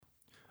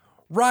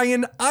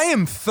Ryan, I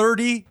am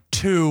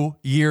 32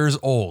 years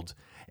old,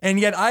 and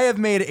yet I have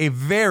made a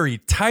very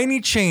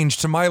tiny change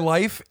to my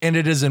life, and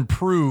it has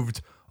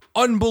improved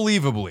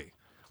unbelievably.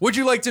 Would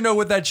you like to know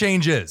what that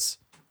change is?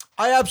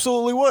 I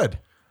absolutely would.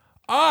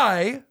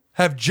 I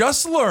have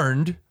just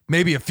learned,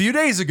 maybe a few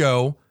days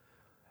ago,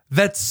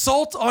 that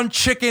salt on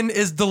chicken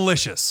is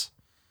delicious.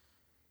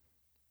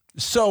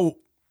 So,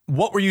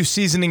 what were you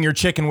seasoning your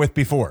chicken with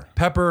before?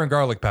 Pepper and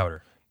garlic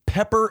powder.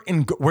 Pepper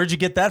and where'd you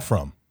get that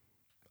from?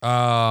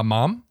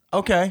 Mom?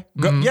 Okay.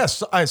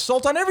 Yes,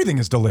 salt on everything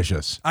is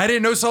delicious. I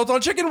didn't know salt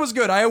on chicken was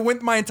good. I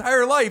went my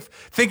entire life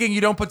thinking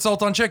you don't put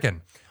salt on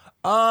chicken.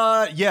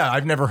 Yeah,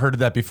 I've never heard of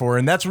that before.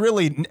 And that's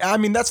really, I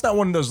mean, that's not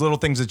one of those little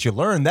things that you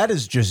learn. That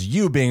is just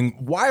you being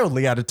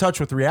wildly out of touch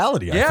with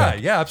reality. I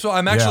think. Yeah. So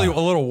I'm actually a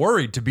little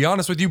worried, to be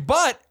honest with you,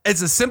 but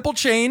it's a simple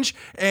change.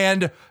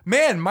 And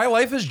man, my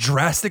life has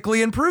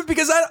drastically improved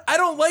because I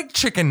don't like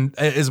chicken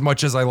as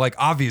much as I like,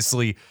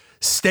 obviously,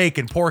 steak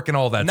and pork and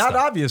all that Not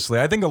stuff. obviously.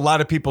 I think a lot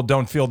of people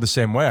don't feel the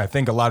same way. I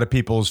think a lot of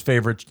people's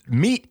favorite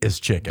meat is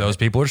chicken. Those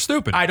people are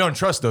stupid. I don't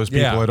trust those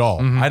people at all.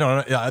 I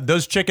don't.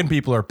 Those chicken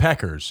people are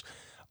peckers.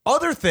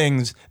 Other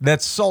things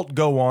that salt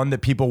go on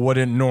that people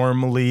wouldn't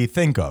normally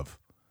think of.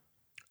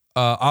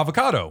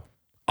 Avocado.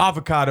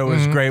 Avocado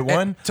is a great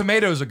one. And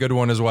tomato's a good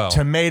one as well.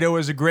 Tomato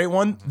is a great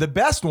one. The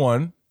best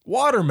one,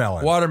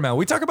 watermelon. Watermelon.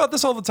 We talk about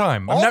this all the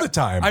time. All the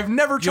time. I've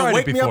never tried You'll it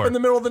wake before. me up in the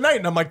middle of the night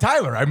and I'm like,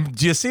 Tyler,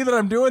 do you see that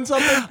I'm doing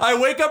something? I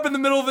wake up in the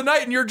middle of the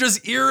night and you're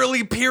just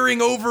eerily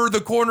peering over the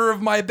corner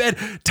of my bed.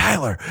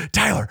 Tyler,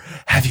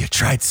 have you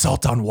tried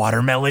salt on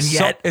watermelon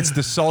yet? It's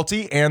the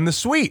salty and the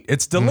sweet.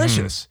 It's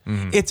delicious.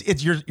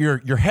 It's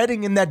you're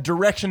heading in that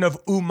direction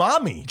of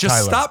umami. Just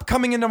Tyler. stop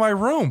coming into my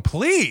room,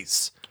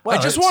 please. Well,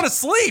 I just want to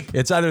sleep.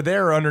 It's either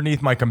there or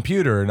underneath my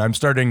computer, and I'm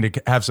starting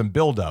to have some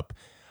buildup.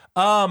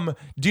 Do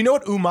you know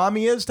what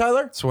umami is,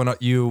 Tyler? So when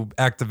you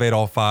activate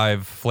all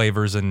 5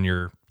 flavors in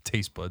your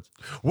taste buds.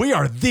 We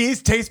are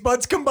these taste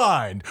buds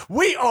combined.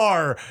 We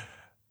are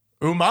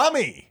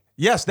umami.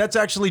 Yes, that's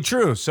actually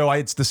true. So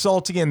it's the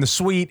salty and the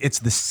sweet. It's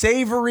the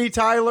savory,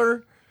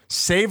 Tyler.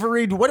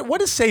 Savory.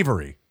 What is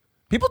savory?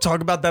 People talk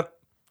about that.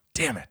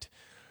 Damn it.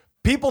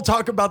 People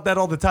talk about that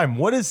all the time.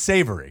 What is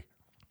savory?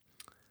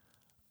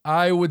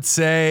 I would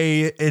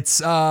say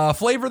it's a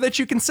flavor that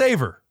you can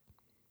savor.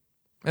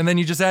 And then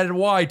you just added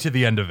Y to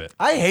the end of it.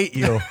 I hate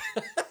you.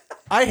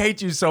 I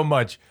hate you so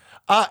much.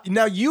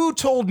 Now, you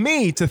told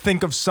me to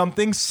think of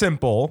something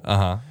simple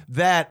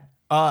that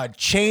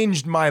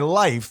changed my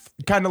life,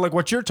 kind of like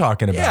what you're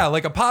talking about. Yeah,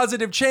 like a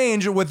positive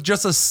change with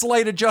just a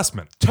slight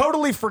adjustment.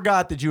 Totally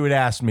forgot that you had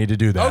asked me to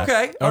do that.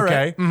 Okay, all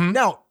right.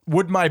 Now,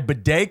 would my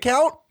bidet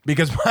count?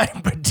 Because my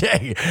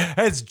bidet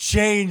has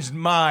changed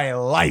my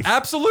life.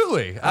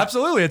 Absolutely.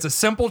 It's a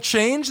simple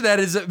change that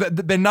has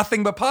been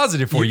nothing but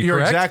positive for you, You're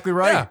correct? exactly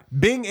right. Yeah.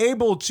 Being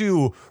able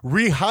to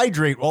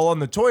rehydrate while on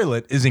the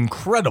toilet is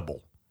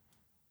incredible.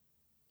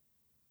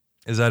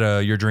 Is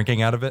that you're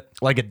drinking out of it?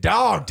 Like a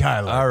dog,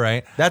 Tyler. All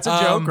right. That's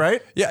a joke,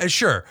 right? Yeah,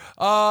 sure.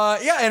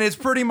 Yeah, and it's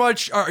pretty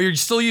much, are you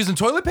still using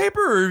toilet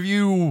paper or have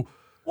you...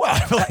 Well,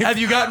 Have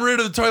you gotten rid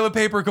of the toilet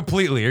paper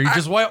completely? Are you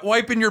just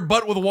wiping your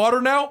butt with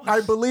water now?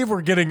 I believe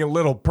we're getting a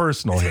little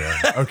personal here,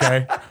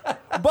 okay?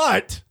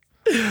 But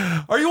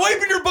are you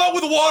wiping your butt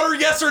with water,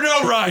 yes or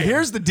no, Ryan?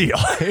 here's the deal.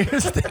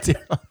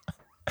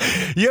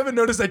 You haven't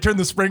noticed I turn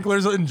the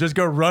sprinklers on and just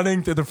go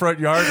running through the front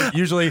yard,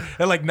 usually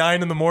at like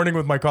 9 a.m.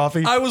 with my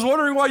coffee? I was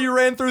wondering why you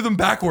ran through them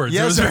backwards.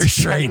 Yes, it was very that's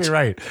strange. exactly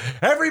right.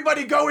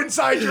 Everybody go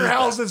inside your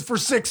houses for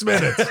 6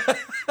 minutes.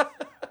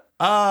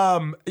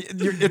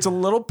 It's a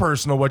little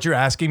personal what you're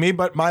asking me,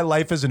 but my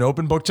life is an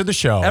open book to the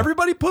show.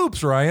 Everybody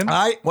poops, Ryan.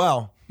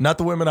 Well, not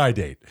the women I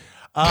date.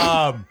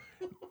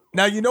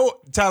 Now, you know,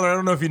 Tyler, I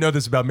don't know if you know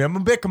this about me. I'm a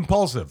bit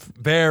compulsive.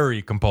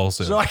 Very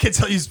compulsive. So I can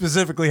tell you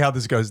specifically how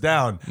this goes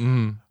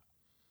down.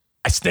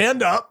 I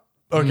stand up,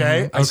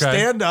 okay? I okay.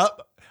 stand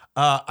up.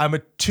 I'm a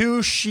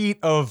 2-sheet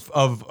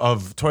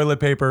of toilet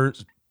paper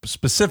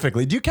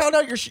specifically. Do you count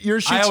out your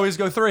sheets? I always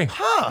go 3.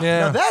 Huh. Yeah.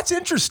 Now that's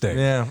interesting.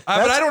 Yeah.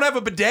 But I don't have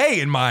a bidet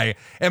in my...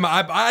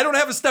 I don't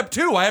have a step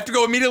 2. I have to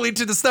go immediately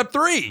to the step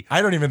 3.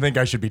 I don't even think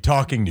I should be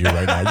talking to you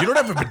right now. You don't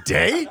have a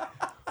bidet?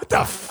 What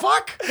the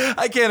fuck?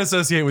 I can't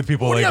associate with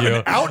people What, like do you you.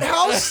 have an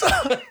outhouse?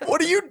 What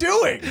are you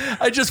doing?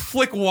 I just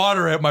flick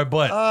water at my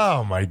butt.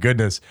 Oh my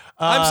goodness.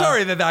 I'm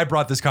sorry that I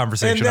brought this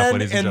conversation up,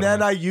 ladies and And gentlemen.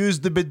 then I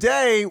used the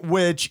bidet,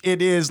 which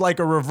it is like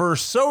a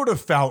reverse soda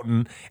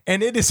fountain,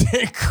 and it is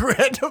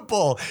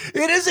incredible.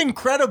 It is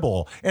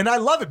incredible. And I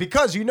love it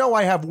because, you know,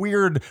 I have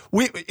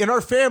in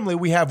our family,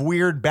 we have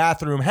weird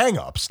bathroom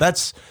hangups.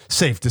 That's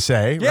safe to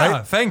say, yeah,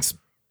 right? thanks,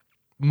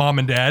 Mom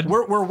and Dad.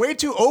 We're way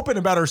too open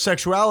about our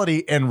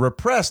sexuality and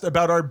repressed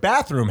about our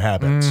bathroom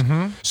habits.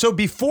 So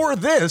before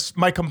this,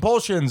 my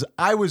compulsions,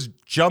 I was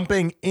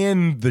jumping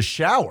in the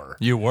shower.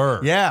 You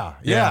were. Yeah.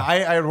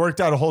 I had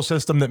worked out a whole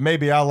system that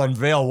maybe I'll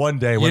unveil one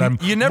day when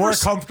You I'm never more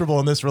s- comfortable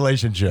in this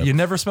relationship. You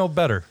never smelled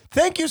better.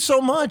 Thank you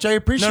so much. I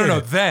appreciate No,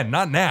 it. then,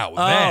 not now.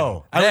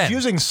 Oh, I then. was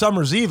using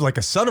Summer's Eve like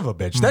a son of a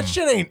bitch.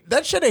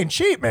 That shit ain't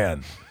cheap,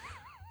 man.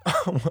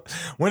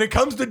 When it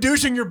comes to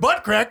douching your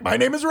butt crack, my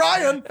name is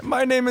Ryan.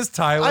 My name is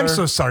Tyler. I'm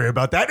so sorry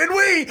about that. And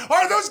we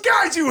are those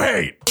guys you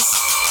hate.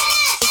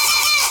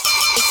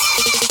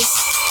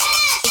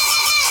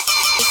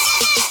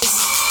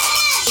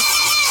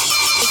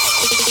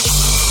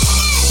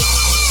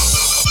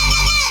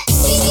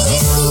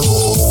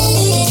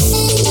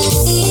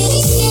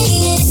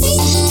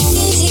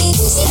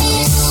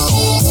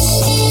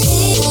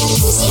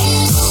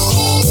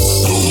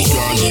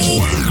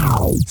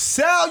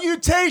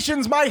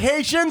 Salutations, my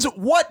Haitians.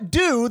 What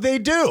do they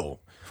do?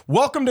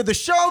 Welcome to the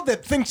show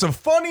that thinks of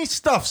funny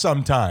stuff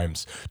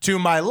sometimes. To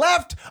my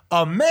left,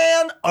 a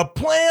man, a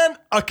plan,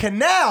 a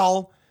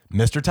canal,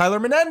 Mr. Tyler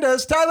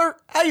Menendez. Tyler,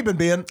 how you been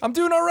being? I'm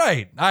doing all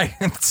right.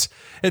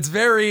 It's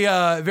very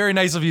very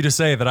nice of you to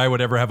say that I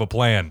would ever have a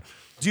plan.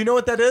 Do you know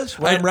what that is?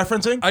 What I'm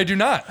referencing? I do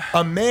not.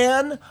 A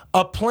man,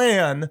 a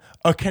plan,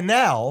 a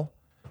canal,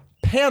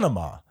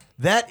 Panama.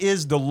 That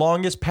is the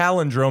longest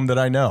palindrome that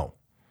I know.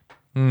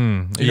 You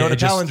know what a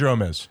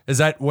palindrome is? Is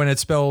that when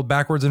it's spelled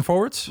backwards and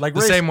forwards? Like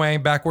the same way,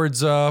 backwards,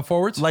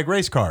 forwards? Like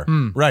race car.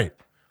 Right.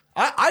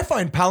 I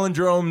find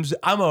palindromes,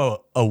 I'm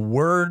a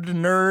word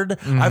nerd.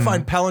 I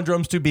find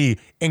palindromes to be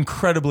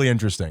incredibly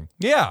interesting.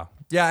 Yeah.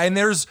 Yeah, and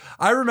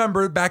I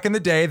remember back in the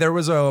day, there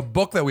was a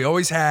book that we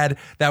always had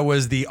that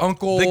was The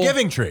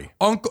Giving Tree.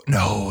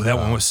 No, that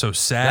one was so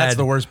sad. That's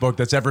the worst book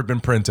that's ever been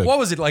printed. What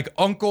was it, like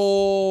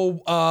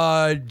Uncle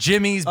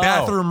Jimmy's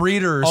Bathroom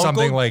Reader or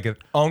something like it?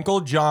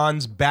 Uncle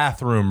John's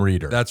Bathroom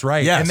Reader. That's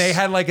right. Yes. And they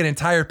had like an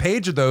entire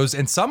page of those,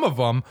 and some of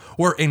them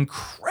were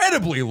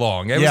incredibly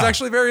long. It was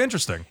actually very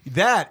interesting.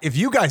 If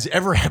you guys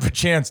ever have a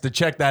chance to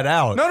check that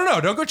out. No,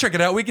 don't go check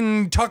it out. We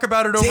can talk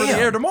about it over the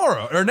air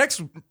tomorrow, or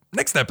next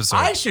episode.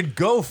 I should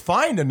go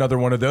find another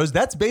one of those.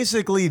 That's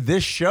basically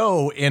this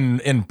show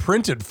in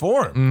printed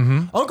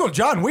form. Uncle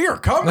John, we are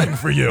coming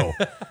for you.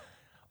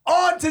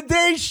 On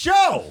today's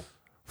show,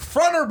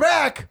 front or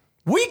back,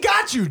 we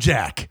got you,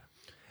 Jack.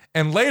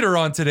 And later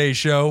on today's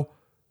show,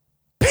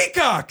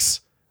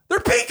 peacocks. They're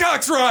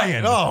peacocks,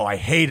 Ryan. Oh, I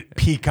hate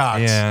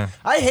peacocks. Yeah.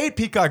 I hate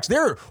peacocks.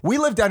 We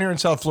live down here in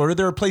South Florida.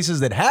 There are places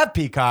that have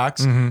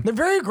peacocks. They're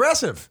very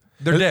aggressive.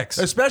 They're dicks.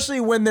 Especially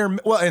when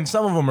and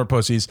some of them are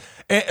pussies,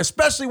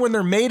 especially when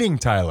they're mating,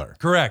 Tyler.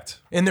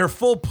 Correct. In their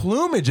full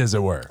plumage, as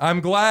it were.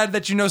 I'm glad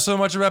that you know so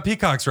much about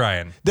peacocks,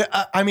 Ryan.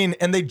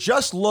 And they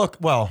just look,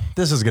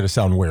 this is going to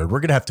sound weird. We're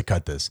going to have to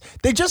cut this.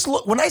 They just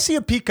look, when I see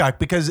a peacock,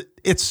 because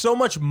it's so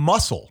much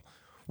muscle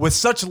with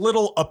such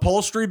little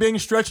upholstery being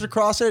stretched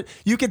across it,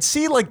 you could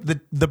see like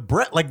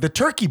the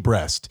turkey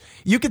breast.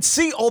 You could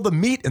see all the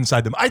meat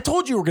inside them. I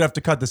told you we're going to have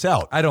to cut this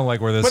out. I don't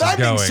like where this is going.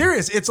 But I'm being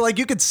serious. It's like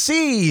you could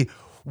see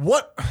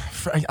what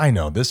I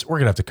know this. We're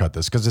gonna have to cut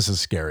this because this is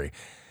scary.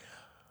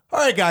 All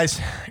right,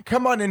 guys,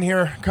 come on in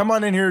here. Come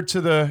on in here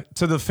to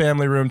the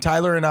family room.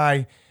 Tyler and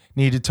I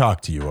need to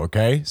talk to you.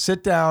 Okay,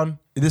 sit down.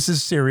 This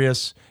is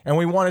serious, and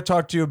we want to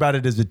talk to you about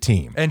it as a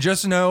team. And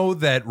just know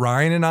that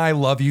Ryan and I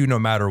love you no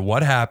matter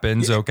what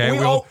happens. Okay,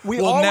 we'll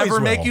never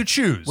make you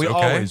choose. We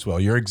always will.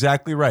 You're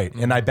exactly right,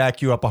 and I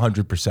back you up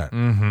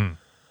 100%.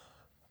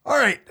 All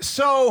right,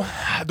 so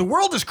the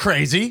world is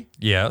crazy.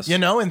 Yes.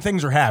 And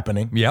things are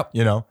happening. Yep.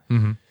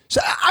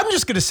 So I'm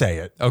just going to say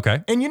it.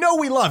 Okay. And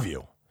we love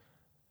you.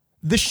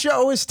 The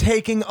show is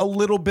taking a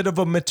little bit of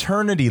a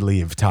maternity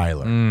leave,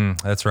 Tyler.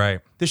 That's right.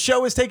 The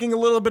show is taking a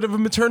little bit of a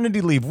maternity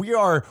leave.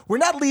 We're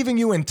not leaving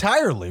you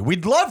entirely.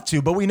 We'd love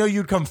to, but we know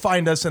you'd come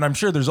find us, and I'm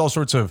sure there's all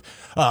sorts of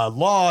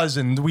laws,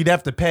 and we'd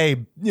have to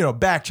pay,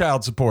 back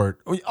child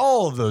support,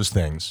 all of those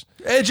things.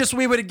 It's just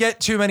we would get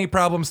too many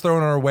problems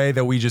thrown our way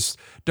that we just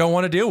don't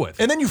want to deal with.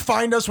 And then you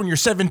find us when you're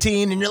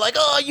 17 and you're like,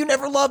 oh, you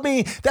never loved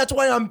me. That's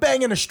why I'm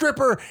banging a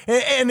stripper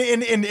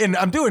and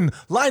I'm doing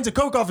lines of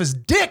coke off his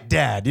dick,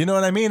 Dad. You know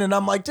what I mean? And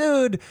I'm like,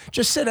 dude,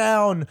 just sit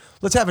down.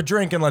 Let's have a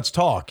drink and let's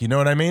talk. You know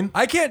what I mean?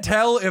 I can't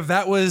tell if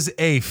that was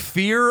a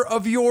fear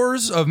of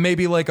yours, of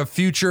maybe like a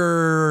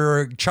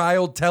future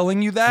child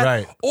telling you that,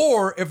 right,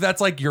 or if that's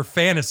like your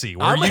fantasy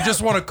where you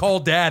just want to call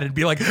Dad and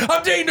be like,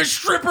 I'm dating a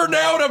stripper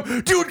now and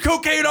I'm doing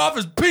cocaine off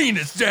his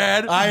penis,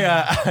 Dad.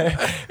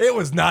 It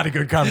was not a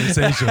good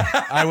conversation.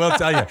 I will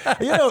tell you.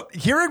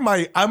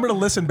 I'm going to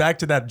listen back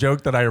to that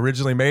joke that I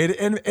originally made,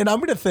 and I'm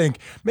going to think,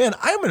 man,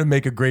 I'm going to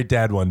make a great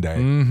dad one day.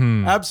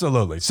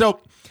 Absolutely.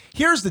 So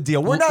here's the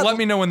deal. Let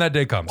me know when that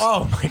day comes.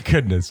 Oh my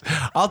goodness.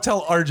 I'll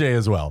tell RJ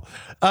as well.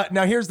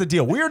 Now here's the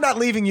deal. We are not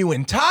leaving you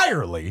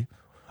entirely.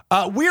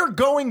 We're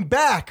going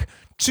back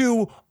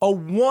to a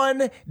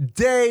 1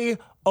 day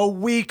a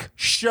week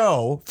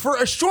show for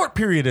a short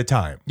period of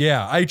time.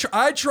 Yeah, I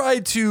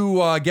tried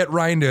to I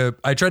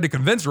tried to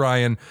convince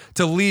Ryan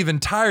to leave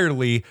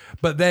entirely,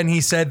 but then he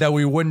said that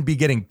we wouldn't be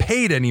getting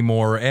paid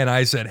anymore, and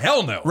I said,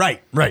 hell no.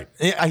 Right.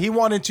 He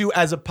wanted to,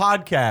 as a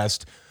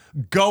podcast,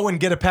 go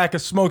and get a pack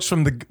of smokes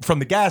from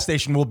the gas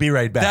station. We'll be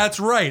right back. That's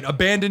right.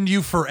 Abandon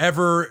you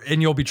forever,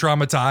 and you'll be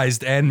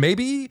traumatized, and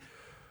maybe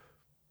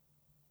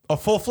a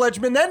full-fledged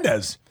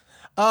Menendez.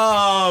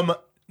 Now,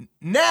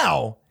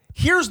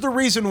 here's the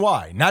reason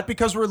why. Not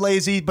because we're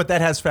lazy, but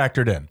that has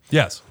factored in.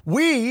 Yes.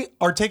 We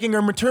are taking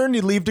our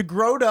maternity leave to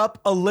grow up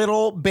a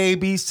little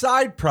baby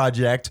side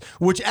project,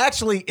 which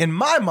actually, in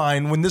my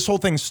mind, when this whole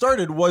thing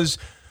started, was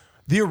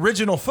the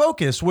original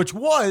focus, which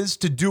was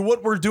to do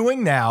what we're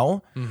doing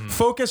now,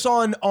 focus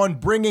on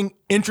bringing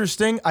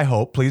interesting. I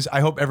hope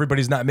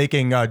everybody's not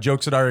making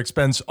jokes at our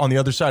expense on the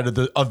other side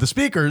of the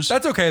speakers.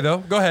 That's okay, though.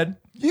 Go ahead.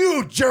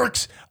 You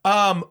jerks.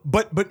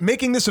 But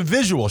making this a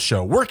visual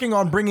show, working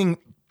on bringing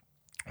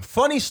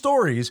funny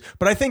stories,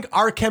 but I think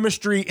our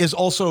chemistry is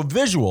also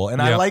visual,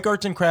 and I like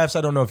arts and crafts.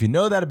 I don't know if you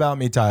know that about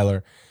me,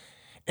 Tyler.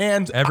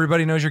 And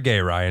everybody knows you're gay,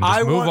 Ryan.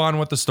 Just move on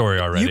with the story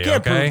already. You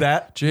can't prove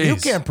that. Jeez. You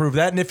can't prove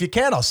that, and if you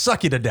can, I'll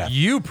suck you to death.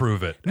 You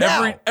prove it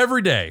Now,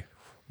 every day.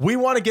 We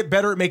want to get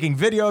better at making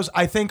videos.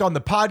 I think on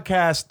the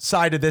podcast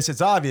side of this,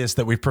 it's obvious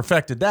that we've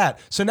perfected that.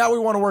 So now we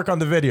want to work on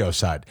the video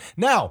side.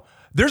 Now,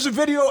 there's a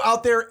video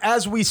out there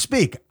as we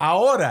speak,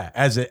 ahora,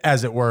 as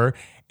it were,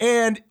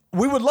 and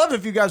we would love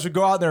if you guys would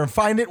go out there and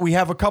find it. We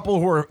have a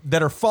couple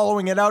that are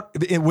following it out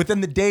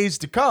within the days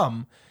to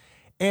come.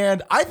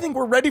 And I think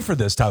we're ready for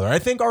this, Tyler. I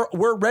think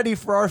we're ready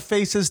for our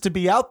faces to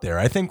be out there.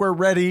 I think we're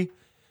ready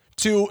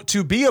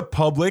to be a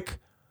public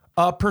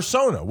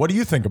persona. What do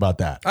you think about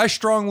that? I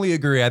strongly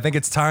agree. I think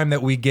it's time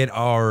that we get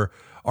our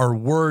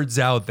words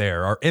out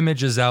there, our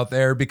images out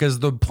there, because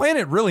the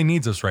planet really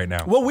needs us right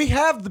now. Well, we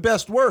have the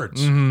best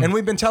words, and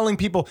we've been telling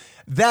people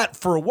that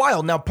for a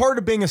while. Now, part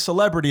of being a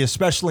celebrity,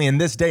 especially in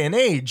this day and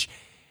age,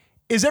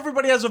 is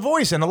everybody has a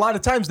voice, and a lot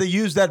of times they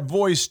use that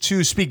voice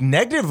to speak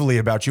negatively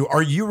about you.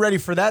 Are you ready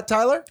for that,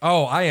 Tyler?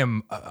 Oh, I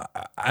am.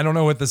 I don't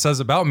know what this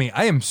says about me.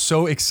 I am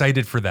so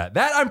excited for that.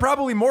 I'm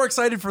probably more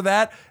excited for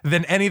that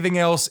than anything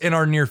else in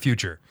our near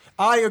future.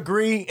 I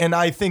agree, and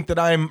I think that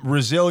I'm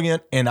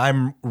resilient, and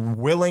I'm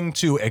willing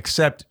to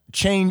accept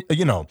change,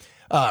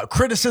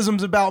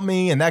 criticisms about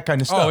me and that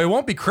kind of stuff. Oh, it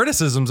won't be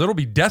criticisms. It'll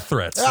be death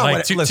threats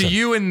to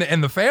you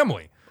and the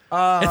family.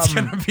 It's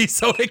going to be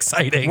so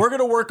exciting. We're going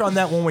to work on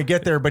that when we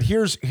get there, but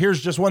here's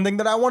just one thing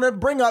that I want to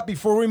bring up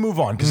before we move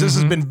on, because this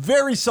has been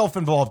very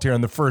self-involved here in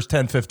the first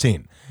 10,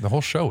 15. The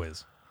whole show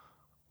is.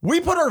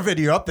 We put our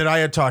video up that I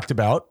had talked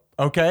about,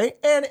 okay?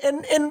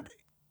 And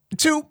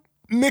to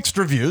mixed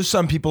reviews.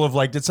 Some people have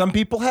liked it, some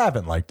people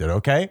haven't liked it,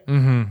 okay?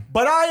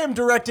 But I am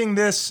directing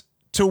this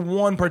to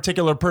one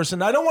particular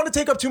person. I don't want to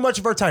take up too much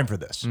of our time for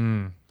this.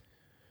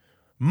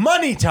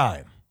 Money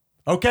Time.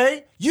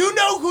 Okay? You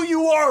know who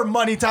you are,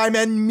 Money Time,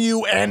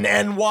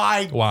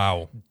 MUNNY.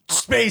 Wow.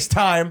 Space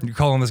Time. You're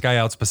calling this guy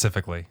out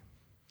specifically.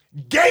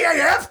 Gay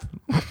AF?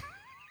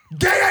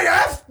 Gay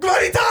AF?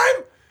 Money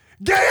Time?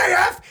 Gay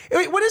AF?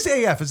 Wait, what is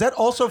AF? Is that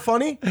also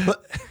funny?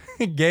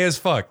 Gay as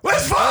fuck.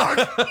 Let's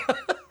fuck!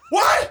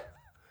 What?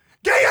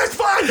 Gay as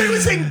fuck! They were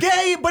saying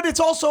gay, but it's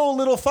also a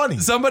little funny.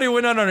 Somebody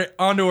went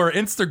onto our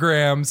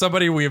Instagram,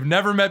 somebody we have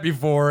never met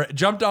before,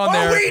 jumped on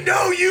there. Oh, we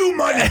know you,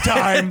 Money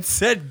Time! And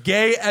said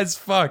gay as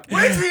fuck.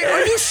 Wait,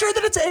 are you sure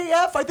that it's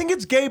AF? I think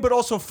it's gay, but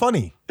also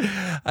funny.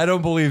 I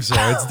don't believe so.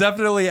 It's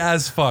definitely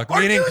as fuck.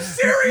 Are you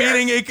serious?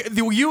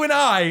 Meaning you and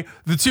I,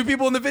 the two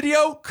people in the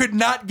video, could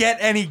not get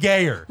any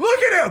gayer. Look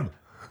at him!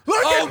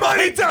 Look at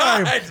Money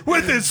Time God.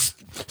 with his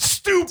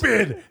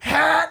stupid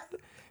hat.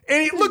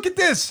 And look at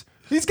this.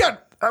 He's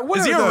got...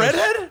 Is he a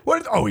redhead?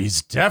 Oh,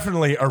 he's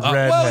definitely a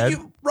redhead.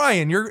 Well,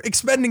 Ryan, you're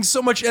expending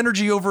so much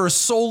energy over a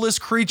soulless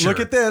creature. Look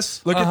at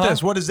this. Look at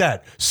this. What is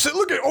that?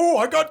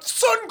 I got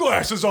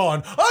sunglasses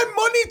on. I'm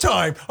Money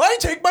Time. I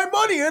take my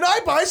money and I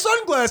buy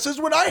sunglasses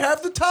when I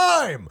have the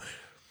time.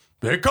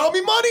 They call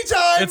me Money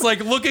Time. It's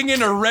like looking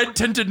in a red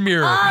tinted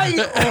mirror.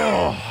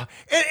 And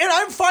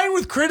I'm fine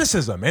with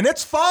criticism, and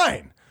it's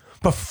fine.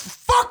 But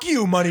fuck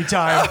you, Money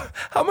Time.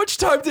 How much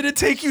time did it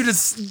take you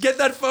to get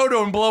that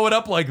photo and blow it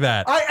up like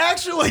that?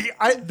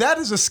 That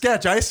is a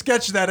sketch. I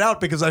sketched that out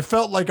because I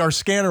felt like our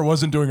scanner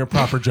wasn't doing a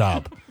proper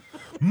job.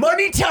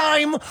 Money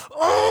Time.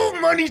 Oh,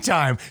 Money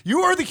Time. You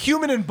are the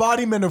human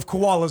embodiment of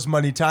koalas,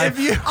 Money Time.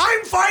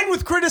 I'm fine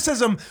with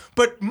criticism,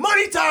 but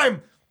Money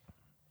Time.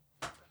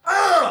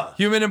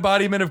 Human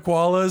embodiment of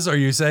koalas? Are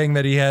you saying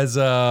that he has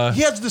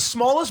He has the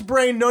smallest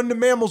brain known to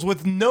mammals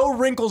with no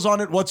wrinkles on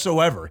it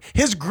whatsoever.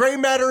 His gray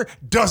matter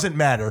doesn't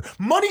matter.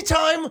 Money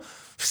Time,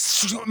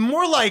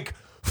 more like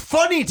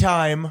funny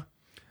time.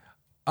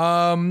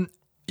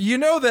 You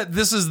know that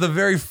this is the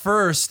very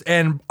first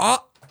and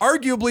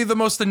arguably the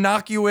most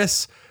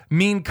innocuous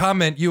mean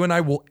comment you and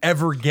I will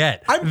ever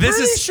get. I'm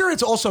pretty sure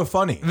it's also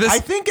funny. I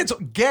think it's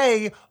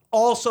gay.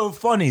 Also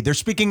funny. They're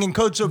speaking in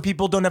code so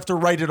people don't have to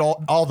write it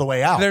all the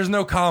way out. There's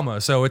no comma,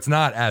 so it's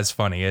not as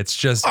funny. It's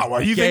just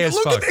you gay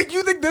think, as fuck.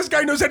 You think this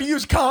guy knows how to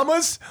use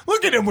commas?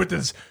 Look at him with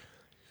his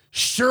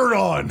shirt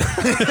on.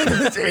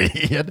 This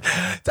idiot.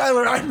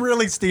 Tyler, I'm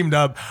really steamed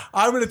up.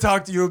 I'm going to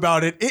talk to you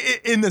about it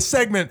in the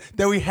segment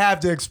that we have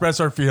to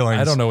express our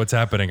feelings. I don't know what's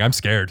happening. I'm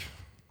scared.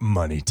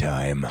 Money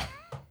Time.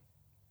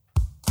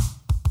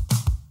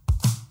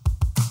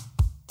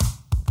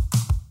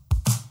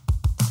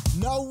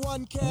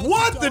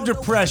 What the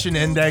depression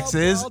index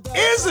is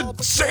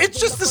it's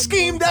just a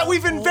scheme that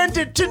we've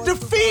invented to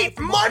defeat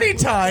Money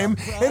Time,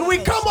 and we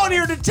come on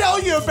here to tell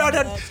you about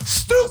how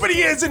stupid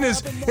he is in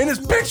his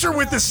picture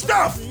with the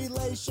stuff.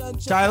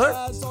 Tyler,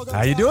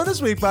 how you doing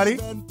this week, buddy?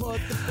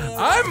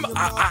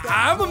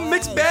 I'm a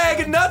mixed bag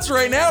of nuts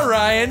right now,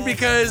 Ryan,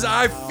 because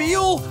I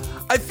feel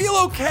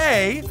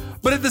okay,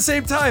 but at the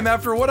same time,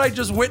 after what I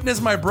just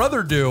witnessed my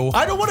brother do,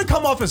 I don't want to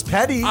come off as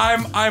petty.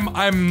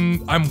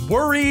 I'm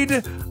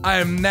worried.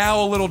 I'm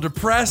now a little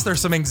depressed. There's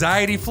some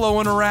anxiety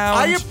flowing around.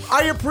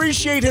 I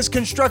appreciate his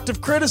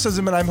constructive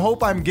criticism, and I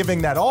hope I'm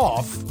giving that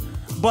off.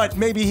 But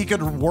maybe he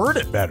could word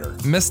it better.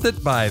 Missed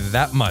it by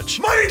that much.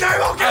 Money Time,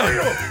 I'll kill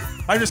you.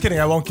 I'm just kidding.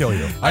 I won't kill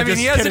you. I mean,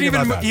 he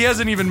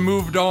hasn't even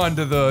moved on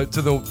to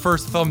the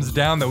first thumbs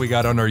down that we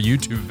got on our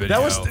YouTube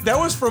video. That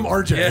was from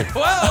RJ. Yeah,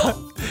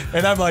 well,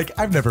 and I'm like,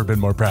 I've never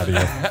been more proud of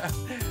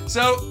you.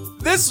 So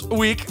this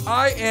week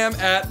I am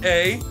at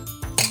a.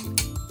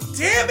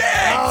 Damn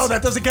it! Oh,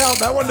 that doesn't count.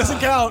 That one doesn't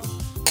count.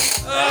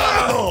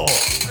 Ow!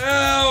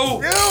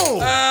 Ow!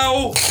 Ew.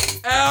 Ow!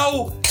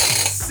 Ow!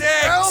 6.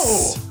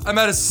 Ow. I'm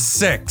at a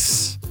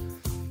 6.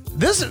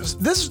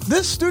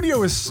 This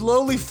studio is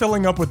slowly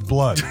filling up with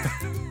blood.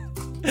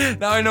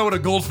 Now I know what a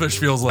goldfish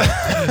feels like.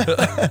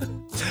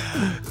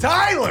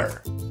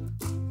 Tyler!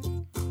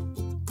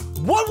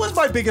 What was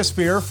my biggest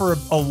fear for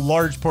a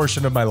large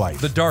portion of my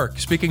life? The dark.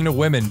 Speaking to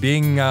women,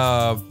 being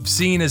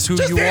seen as who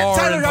you are.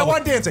 Tyler, I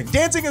want dancing.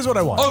 Dancing is what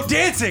I want. Oh,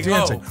 dancing!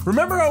 Dancing. Oh.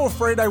 Remember how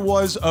afraid I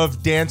was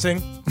of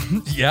dancing?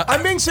 Yeah.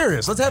 I'm being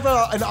serious. Let's have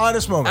an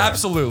honest moment.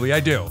 Absolutely,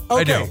 I do.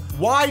 Okay. I do.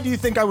 Why do you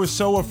think I was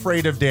so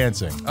afraid of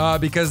dancing?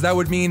 Because that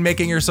would mean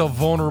making yourself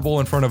vulnerable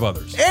in front of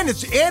others. And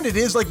it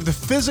is like the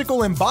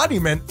physical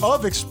embodiment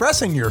of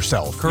expressing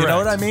yourself. Correct. You know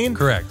what I mean?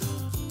 Correct.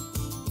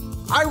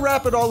 I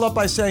wrap it all up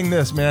by saying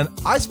this, man.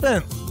 I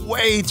spent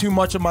way too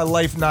much of my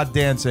life not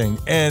dancing,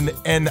 and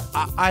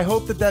I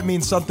hope that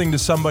means something to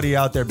somebody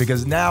out there,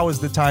 because now is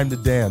the time to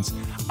dance.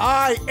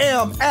 I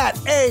am at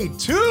a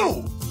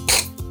 2.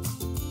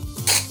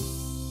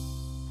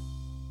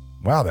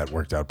 Wow, that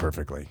worked out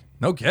perfectly.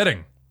 No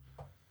kidding.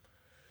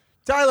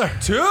 Tyler.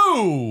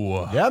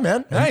 2. Yeah,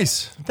 man.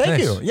 Nice. Thank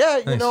Nice. you. Yeah,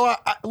 you Nice. know,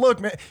 look,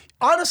 man,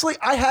 honestly,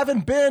 I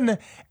haven't been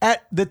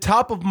at the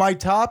top of my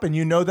top, and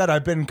you know that.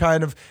 I've been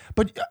kind of,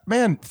 but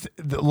man,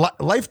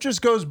 life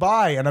just goes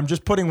by, and I'm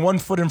just putting one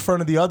foot in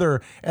front of the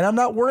other, and I'm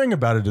not worrying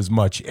about it as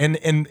much. And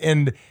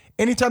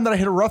anytime that I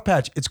hit a rough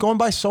patch, it's going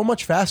by so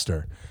much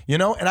faster, you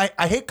know? And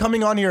I hate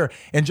coming on here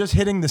and just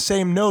hitting the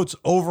same notes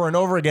over and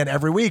over again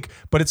every week,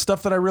 but it's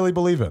stuff that I really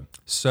believe in.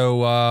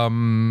 So,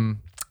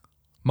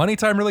 Money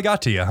Time really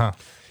got to you, huh?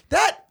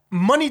 That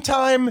Money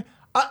Time,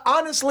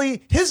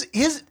 honestly,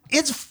 his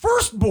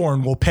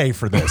firstborn will pay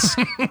for this.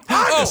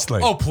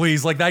 Honestly. Oh,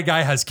 please. Like, that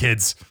guy has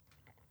kids.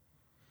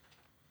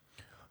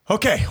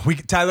 Okay,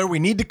 Tyler, we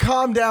need to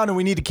calm down and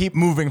we need to keep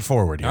moving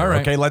forward here. All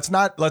right. Okay, let's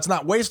not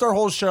waste our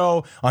whole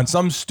show on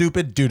some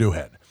stupid doo-doo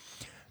head.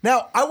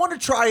 Now, I want to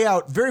try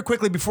out very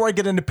quickly before I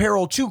get into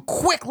payroll 2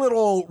 quick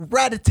little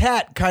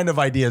rat-a-tat kind of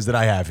ideas that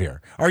I have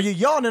here. Are you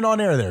yawning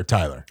on air there,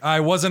 Tyler? I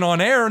wasn't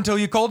on air until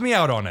you called me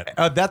out on it.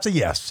 That's a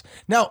yes.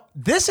 Now,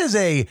 this is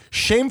a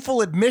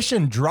shameful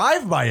admission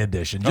drive-by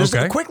edition. Just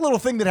Okay. a quick little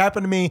thing that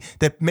happened to me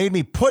that made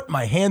me put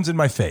my hands in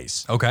my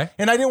face. Okay.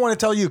 And I didn't want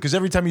to tell you, because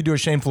every time you do a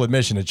shameful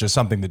admission, it's just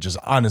something that just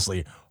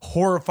honestly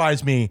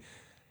horrifies me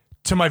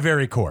to my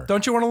very core.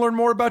 Don't you want to learn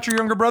more about your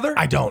younger brother?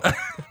 I don't.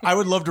 I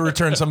would love to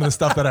return some of the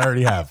stuff that I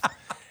already have.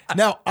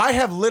 Now, I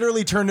have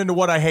literally turned into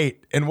what I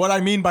hate. And what I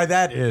mean by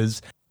that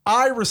is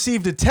I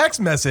received a text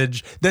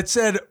message that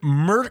said,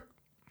 not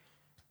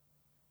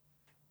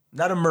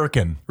a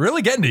merkin.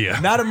 Really getting to you.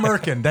 Not a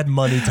merkin. That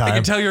Money Time. I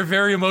can tell you're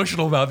very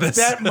emotional about this.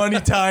 That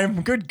Money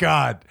Time. Good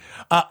God.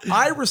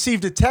 I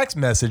received a text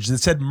message that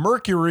said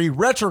Mercury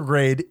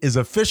retrograde is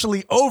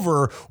officially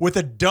over with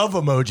a dove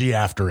emoji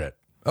after it.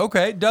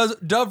 Okay.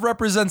 Dove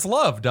represents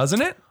love,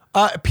 doesn't it?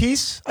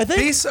 Peace, I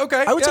think. Peace,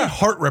 okay, I would say yeah.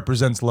 heart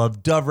represents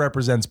love. Dove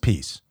represents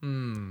peace.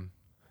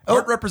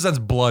 Heart represents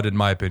blood, in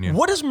my opinion.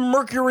 What is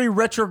Mercury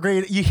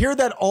retrograde? You hear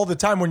that all the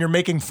time when you're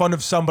making fun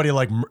of somebody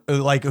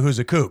like who's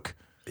a kook.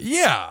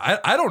 Yeah,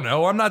 I don't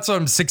know. I'm not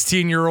some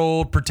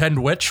 16-year-old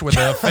pretend witch with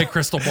a fake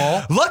crystal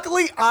ball.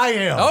 Luckily, I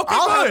am. Okay,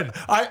 good.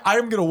 I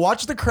am going to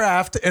watch The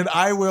Craft, and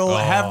I will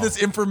have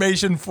this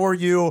information for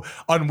you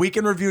on Week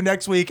in Review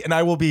next week, and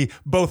I will be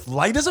both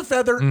light as a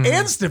feather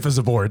and stiff as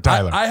a board,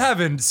 Tyler. I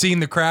haven't seen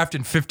The Craft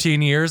in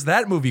 15 years.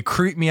 That movie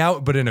creeped me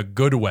out, but in a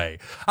good way.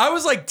 I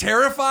was like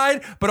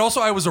terrified, but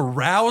also I was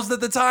aroused at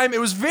the time. It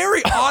was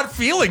very odd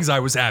feelings I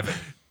was having.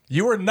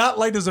 You were not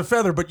light as a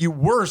feather, but you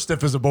were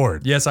stiff as a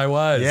board. Yes, I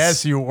was.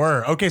 Yes, you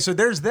were. Okay, so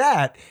there's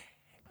that.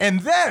 And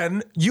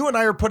then you and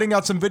I are putting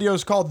out some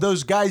videos called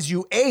Those Guys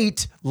You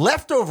Ate,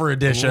 Leftover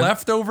Edition.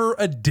 Leftover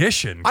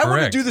edition. I want to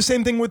correct. do the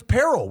same thing with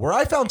Peril, where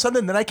I found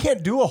something that I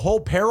can't do a whole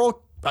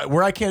Peril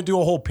where I can't do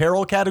a whole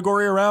peril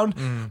category around,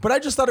 but I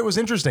just thought it was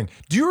interesting.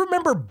 Do you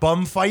remember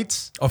bum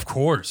fights? Of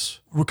course.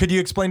 Could you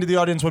explain to the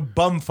audience what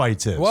bum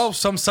fights is? Well,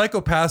 some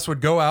psychopaths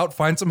would go out,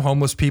 find some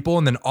homeless people,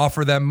 and then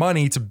offer them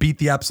money to beat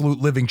the absolute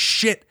living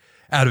shit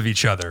out of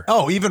each other.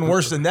 Oh, even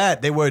worse than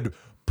that, they would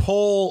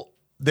pull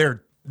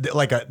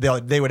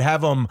they would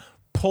have them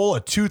pull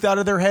a tooth out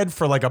of their head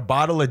for like a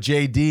bottle of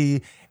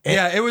JD.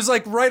 Yeah, it was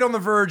like right on the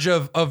verge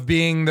of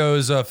being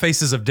those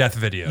Faces of Death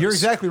videos. You're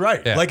exactly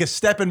right. Yeah. Like a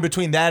step in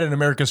between that and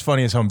America's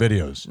Funniest Home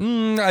Videos.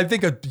 I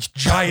think a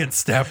giant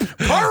step.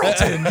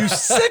 Carlton, you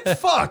sick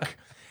fuck.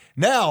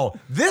 Now,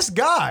 this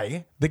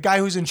guy, the guy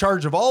who's in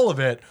charge of all of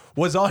it,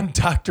 was on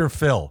Dr.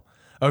 Phil.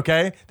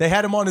 Okay? They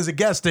had him on as a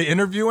guest to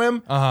interview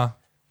him. Uh-huh.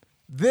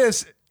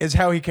 This is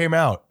how he came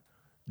out.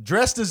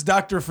 Dressed as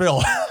Dr.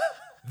 Phil.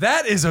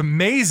 That is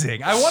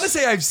amazing. I want to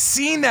say I've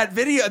seen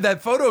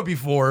that photo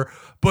before,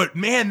 but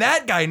man,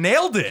 that guy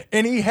nailed it.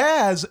 And he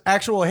has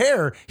actual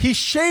hair. He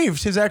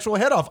shaved his actual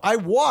head off. I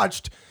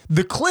watched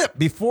the clip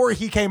before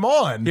he came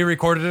on. He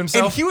recorded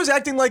himself. And he was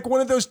acting like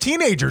one of those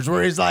teenagers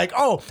where he's like,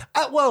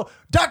 well,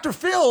 Dr.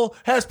 Phil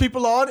has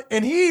people on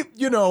and he,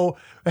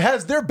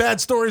 has their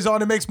bad stories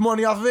on and makes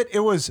money off of it.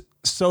 It was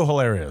so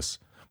hilarious.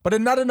 But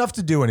not enough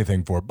to do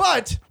anything for.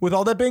 But with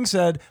all that being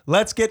said,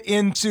 let's get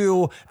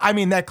into,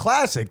 that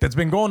classic that's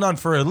been going on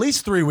for at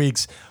least 3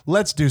 weeks.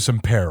 Let's do some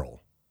peril.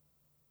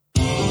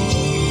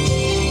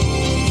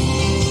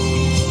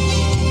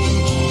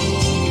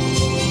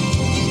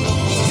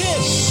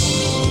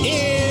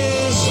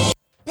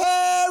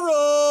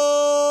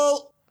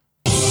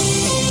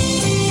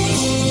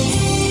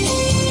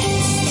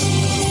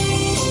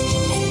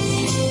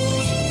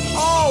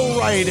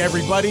 Right,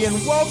 everybody, and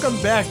welcome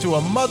back to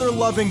a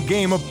mother-loving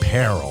game of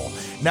peril.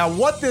 Now,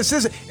 what this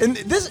is, and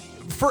this,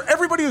 for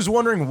everybody who's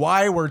wondering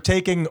why we're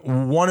taking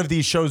one of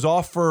these shows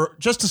off for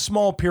just a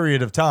small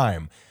period of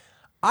time,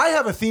 I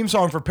have a theme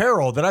song for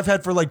peril that I've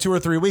had for like 2 or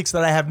 3 weeks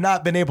that I have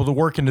not been able to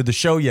work into the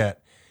show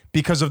yet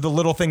because of the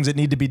little things that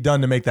need to be done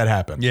to make that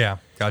happen. Yeah,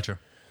 gotcha.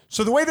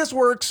 So the way this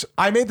works,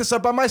 I made this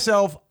up by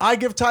myself. I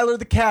give Tyler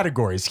the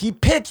categories. He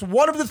picks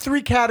one of the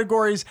 3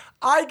 categories.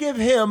 I give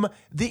him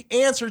the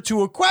answer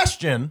to a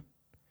question.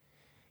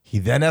 He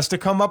then has to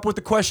come up with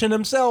the question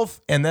himself,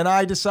 and then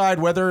I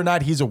decide whether or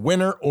not he's a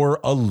winner or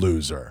a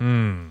loser.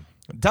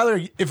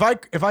 Tyler, if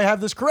I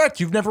have this correct,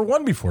 you've never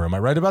won before. Am I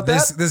right about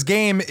that? This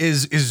game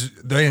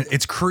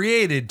it's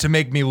created to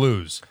make me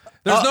lose.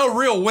 There's no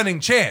real winning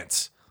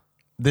chance.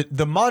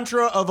 The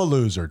mantra of a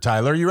loser.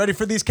 Tyler, you ready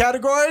for these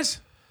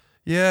categories?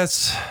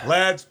 Yes.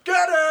 Let's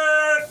get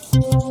it!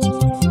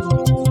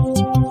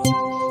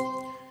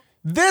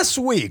 This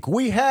week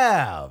we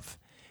have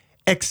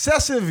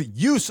excessive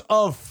use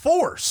of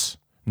force.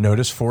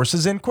 Notice force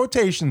is in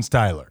quotations,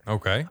 Tyler.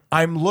 Okay.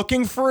 I'm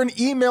looking for an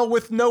email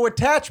with no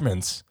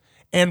attachments.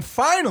 And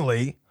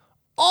finally,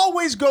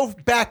 always go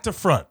back to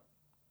front.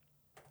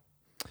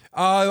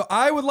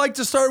 I would like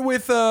to start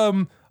with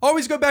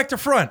always go back to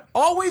front.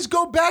 Always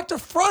go back to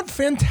front.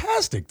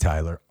 Fantastic,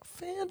 Tyler.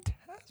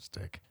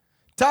 Fantastic.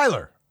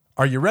 Tyler,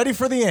 are you ready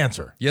for the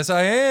answer? Yes,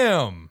 I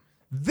am.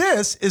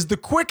 This is the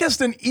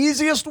quickest and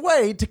easiest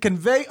way to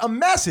convey a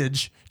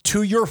message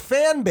to your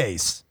fan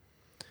base.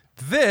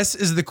 This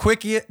is the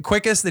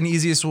quickest and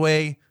easiest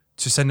way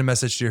to send a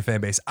message to your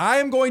fan base. I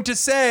am going to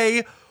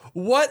say,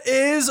 what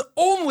is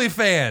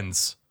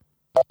OnlyFans?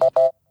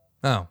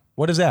 Oh.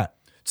 What is that?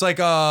 It's like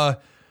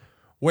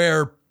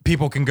where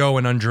people can go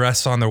and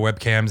undress on their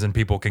webcams and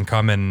people can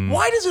come and...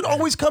 Why does it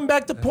always come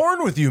back to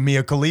porn with you,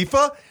 Mia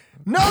Khalifa?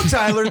 No,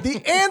 Tyler,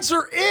 the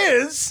answer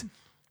is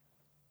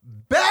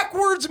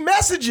backwards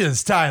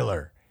messages,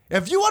 Tyler.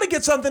 If you want to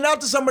get something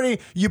out to somebody,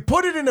 you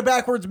put it in a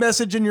backwards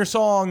message in your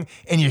song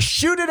and you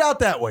shoot it out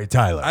that way,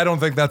 Tyler. I don't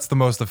think that's the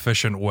most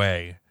efficient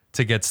way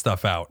to get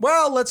stuff out.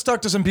 Well, let's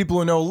talk to some people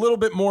who know a little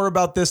bit more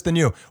about this than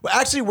you. Well,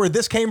 actually, where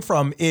this came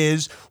from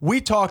is we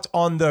talked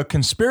on the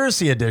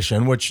conspiracy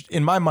edition, which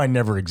in my mind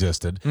never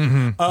existed.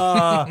 You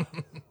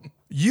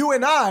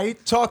and I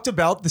talked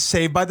about the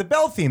Saved by the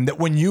Bell theme, that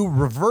when you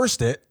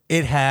reversed it,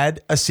 it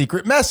had a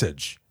secret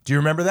message. Do you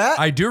remember that?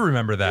 I do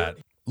remember that.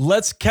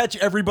 Let's catch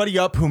everybody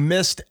up who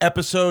missed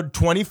episode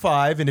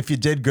 25, and if you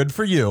did, good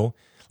for you.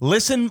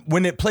 Listen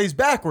when it plays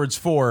backwards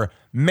for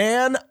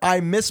Man, I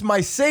Miss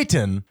My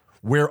Satan,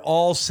 We're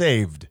All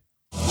Saved.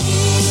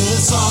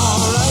 It's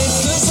all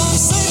right, 'cause I'm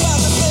saved by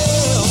the bell.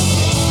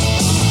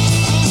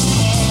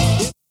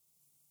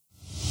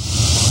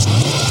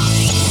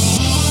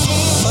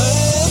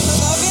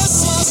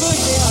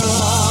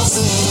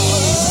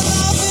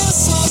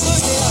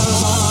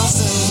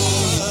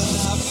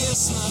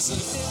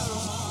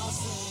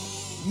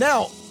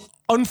 Now,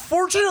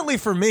 unfortunately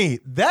for me,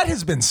 that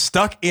has been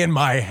stuck in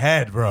my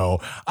head,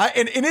 bro.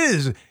 And it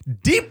is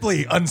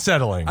deeply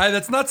unsettling.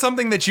 That's not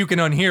something that you can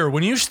unhear.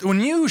 When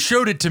you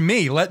showed it to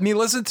me, let me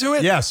listen to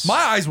it. Yes. My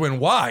eyes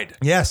went wide.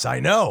 Yes, I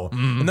know.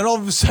 And then all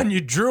of a sudden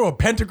you drew a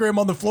pentagram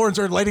on the floor and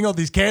started lighting all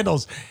these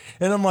candles.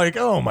 And I'm like,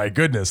 oh my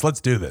goodness, let's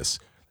do this.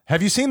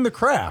 Have you seen The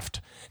Craft?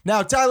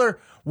 Now, Tyler,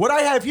 what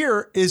I have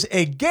here is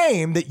a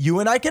game that you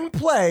and I can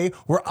play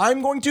where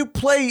I'm going to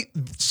play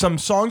some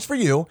songs for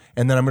you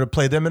and then I'm going to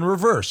play them in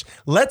reverse.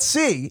 Let's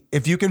see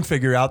if you can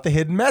figure out the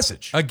hidden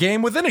message. A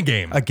game within a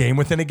game. A game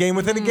within a game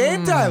within a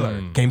game,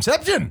 Tyler.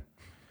 Gameception.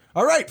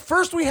 All right,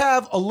 first we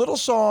have a little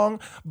song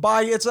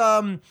by it's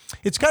kind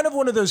of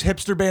one of those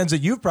hipster bands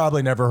that you've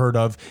probably never heard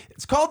of.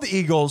 It's called the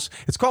Eagles.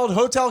 It's called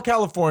Hotel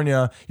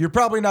California. You're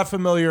probably not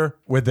familiar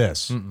with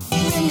this.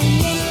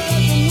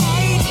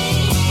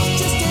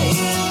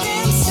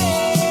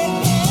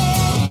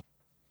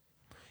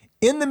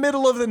 In the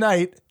middle of the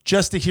night,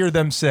 just to hear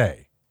them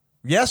say.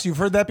 Yes, you've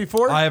heard that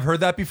before? I have heard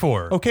that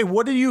before. Okay,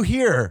 what do you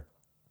hear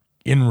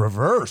in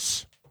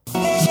reverse?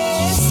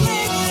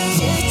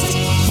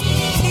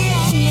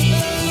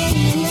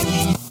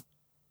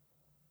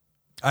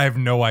 I have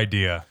no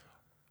idea.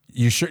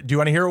 You sure? Do you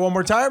want to hear it one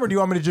more time, or do you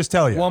want me to just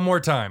tell you? One more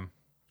time.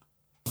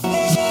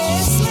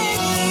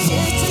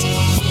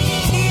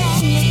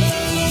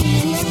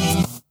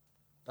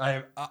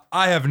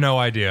 I have no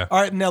idea.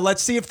 All right, now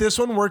let's see if this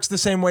one works the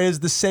same way as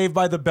the Saved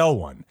by the Bell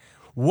one.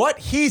 What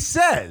he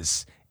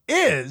says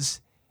is,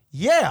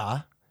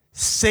 yeah,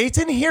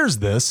 Satan hears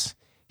this.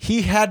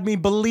 He had me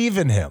believe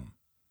in him.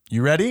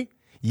 You ready?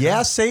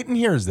 Yeah, Satan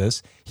hears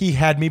this. He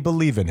had me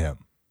believe in him.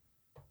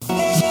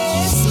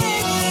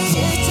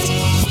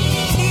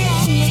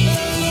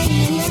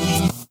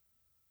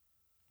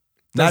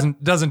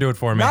 Doesn't do it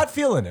for me. Not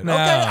feeling it. No.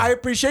 Okay, I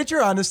appreciate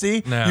your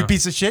honesty. No. You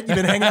piece of shit. You've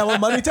been hanging out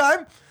with Money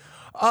Time?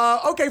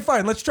 Okay,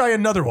 fine. Let's try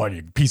another one,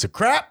 you piece of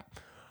crap.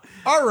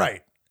 All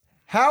right.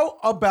 How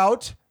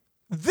about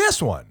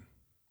this one?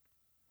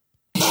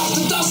 The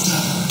dust.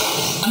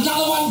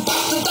 Another one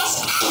bites the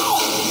dust.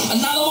 Ow!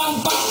 Another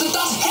one bites the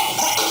dust. Hey,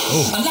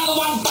 hey. Another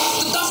one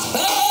bites the dust.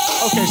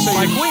 Hey. Okay, so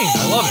By Queen.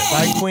 I love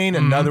it. By Queen,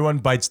 another one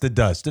bites the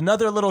dust.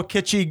 Another little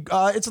kitschy.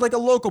 It's like a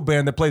local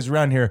band that plays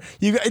around here.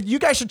 You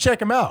guys should check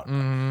them out.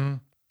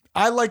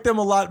 I like them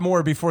a lot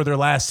more before their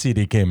last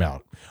CD came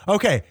out.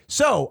 Okay,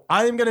 so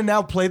I am going to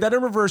now play that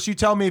in reverse. You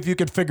tell me if you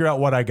could figure out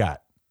what I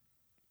got.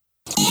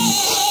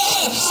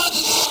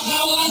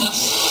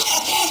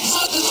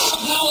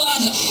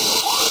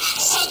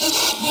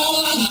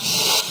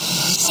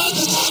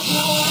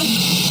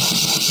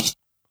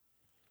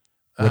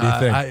 What do you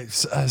think?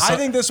 I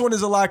think this one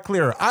is a lot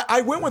clearer.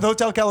 I went with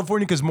Hotel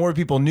California because more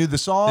people knew the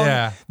song.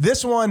 Yeah.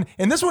 This one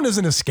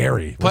isn't as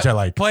scary, which I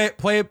like. Play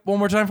it one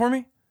more time for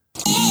me.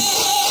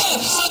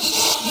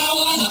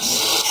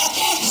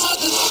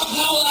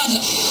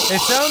 It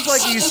sounds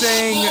like he's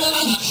saying,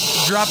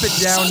 "Drop it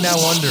down now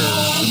under,"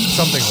 or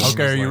something.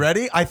 Okay, are you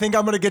ready? I think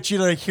I'm going to get you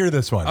to hear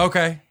this one.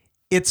 Okay.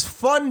 It's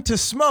fun to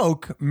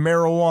smoke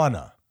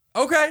marijuana.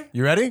 Okay.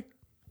 You ready?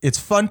 It's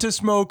fun to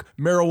smoke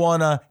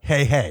marijuana.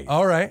 Hey, hey.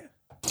 All right.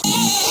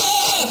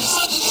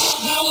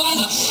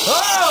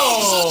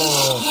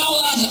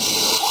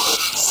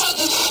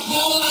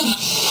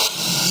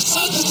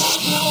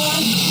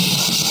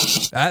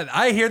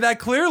 I hear that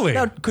clearly.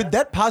 Now, could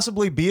that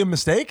possibly be a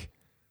mistake?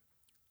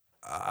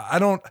 I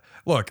don't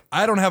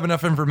have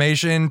enough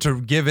information to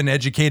give an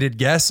educated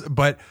guess,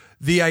 but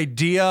the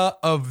idea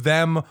of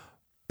them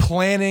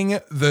planning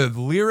the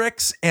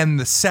lyrics and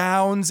the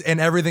sounds and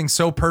everything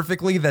so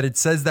perfectly that it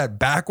says that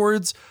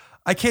backwards,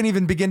 I can't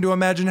even begin to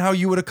imagine how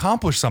you would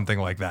accomplish something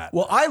like that.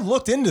 Well, I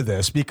looked into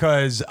this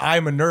because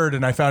I'm a nerd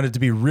and I found it to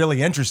be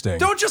really interesting.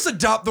 Don't just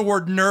adopt the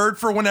word nerd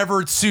for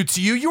whenever it suits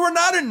you. You are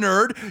not a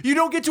nerd. You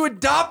don't get to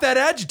adopt that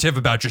adjective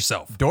about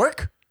yourself.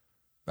 Dork?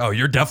 Oh,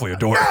 you're definitely a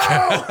dork.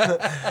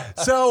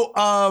 So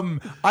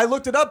I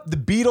looked it up. The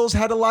Beatles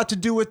had a lot to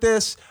do with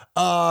this.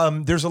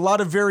 There's a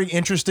lot of very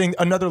interesting,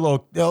 another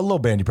little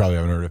band you probably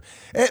haven't heard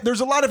of.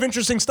 There's a lot of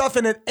interesting stuff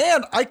in it.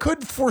 And I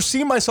could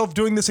foresee myself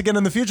doing this again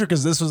in the future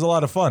because this was a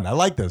lot of fun. I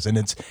like this. And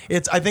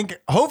it's I think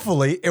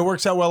hopefully it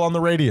works out well on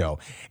the radio.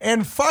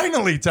 And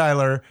finally,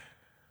 Tyler,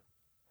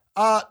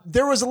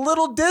 there was a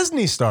little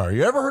Disney star.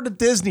 You ever heard of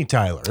Disney,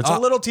 Tyler? It's a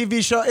little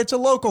TV show. It's a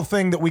local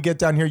thing that we get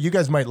down here. You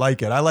guys might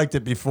like it. I liked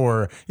it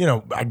before,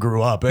 I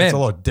grew up. It's a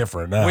little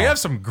different now. We have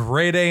some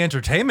grade A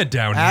entertainment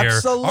down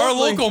Absolutely. here. Our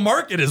local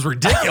market is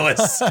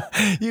ridiculous.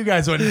 You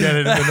guys wouldn't get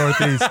it in the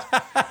Northeast.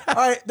 All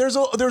right,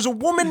 there's a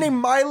woman named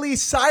Miley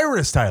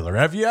Cyrus, Tyler.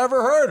 Have you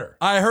ever heard her?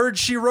 I heard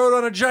she rode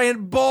on a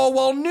giant ball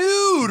while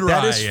nude,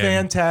 That is Ryan.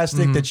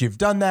 fantastic that you've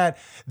done that.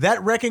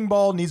 That wrecking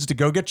ball needs to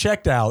go get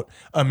checked out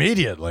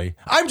immediately.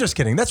 I'm just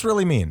kidding. That's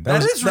really mean.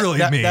 That is really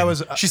mean. That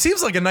was. She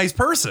seems like a nice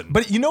person.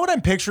 But you know what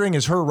I'm picturing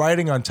is her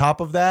riding on top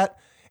of that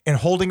and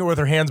holding it with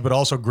her hands, but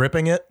also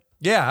gripping it.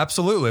 Yeah,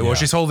 absolutely. Yeah. Well,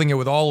 she's holding it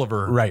with all of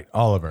her Right,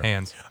 all of her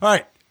hands. All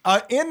right.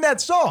 In that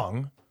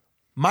song,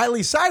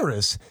 Miley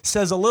Cyrus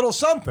says a little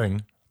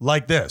something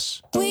like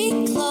this.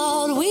 We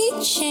clawed,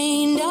 we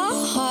chained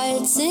our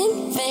hearts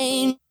in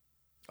vain.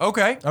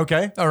 Okay.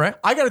 Okay. All right.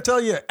 I got to tell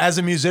you, as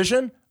a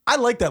musician, I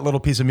like that little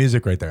piece of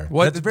music right there.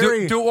 What? That's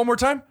very. Do it one more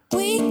time.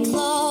 We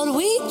clawed,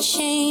 we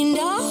chained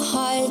our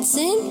hearts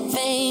in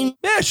vain.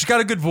 Yeah, she's got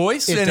a good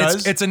voice. It and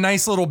does. It's a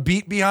nice little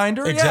beat behind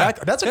her.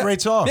 Exactly. Yeah. That's a Yeah.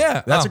 great song.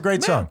 Yeah. That's Oh, a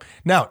great man. song.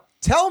 Now,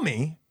 tell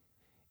me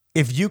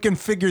if you can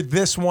figure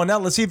this one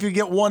out. Let's see if you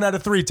get 1 out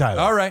of 3,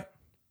 Tyler. All right.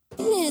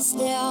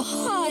 Mr.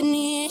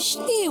 Harnish,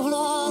 you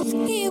love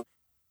you.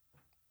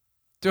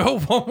 Do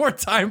it one more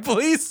time,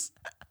 please.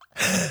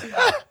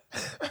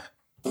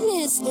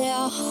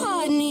 Mr.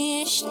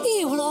 Harnish,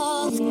 you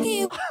love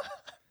you.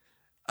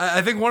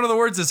 I think one of the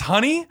words is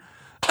honey.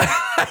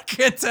 I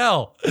can't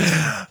tell.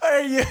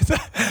 Hey,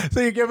 so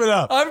you give it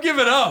up. I'm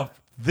giving up.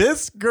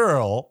 This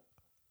girl,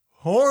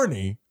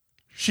 horny,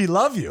 she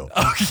love you.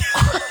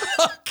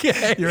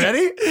 Okay. You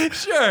ready?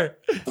 Sure.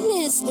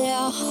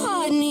 Mr.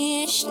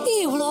 Harnish,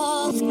 you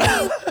love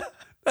you.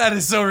 That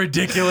is so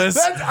ridiculous.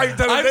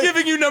 I'm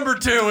giving you number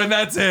 2, and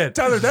that's it.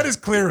 Tyler, that is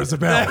clear as a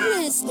bell.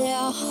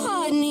 Mr.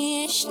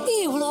 Harnish,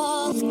 you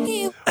love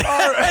you.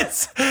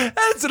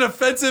 That's an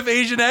offensive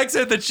Asian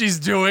accent that she's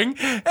doing,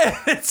 and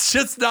it's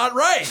just not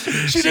right.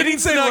 She didn't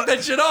needs to say knock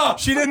that shit off.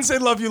 She didn't say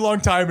love you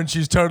long time, and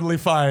she's totally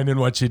fine in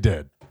what she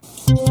did.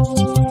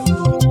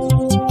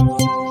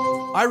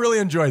 I really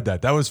enjoyed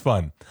that. That was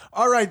fun.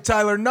 All right,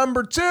 Tyler,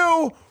 number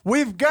 2,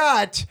 we've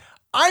got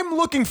I'm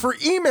looking for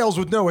emails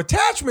with no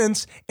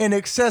attachments and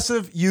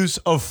excessive use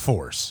of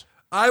force.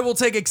 I will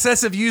take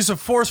excessive use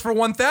of force for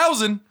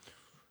 1,000.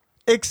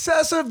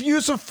 Excessive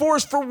use of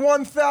force for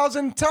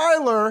 1,000,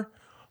 Tyler.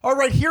 All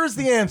right, here's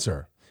the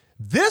answer.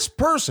 This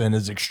person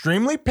is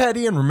extremely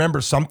petty and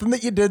remembers something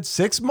that you did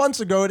 6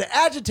 months ago to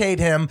agitate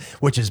him,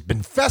 which has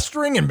been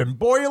festering and been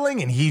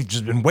boiling, and he's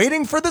just been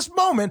waiting for this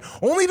moment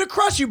only to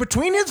crush you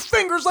between his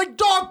fingers like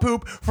dog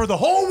poop for the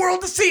whole world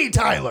to see,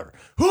 Tyler.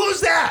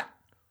 Who's that?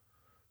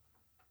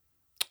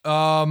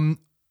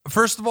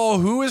 First of all,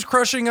 who is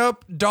crushing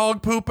up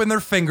dog poop in their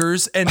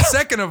fingers? And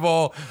second of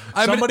all,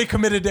 Somebody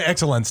committed to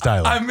excellence,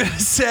 Tyler. I'm going to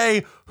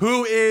say,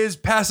 who is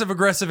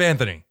passive-aggressive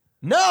Anthony?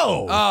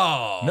 No.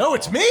 Oh. No,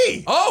 it's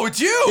me. Oh, it's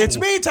you. It's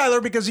me,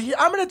 Tyler, because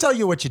I'm going to tell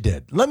you what you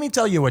did. Let me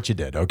tell you what you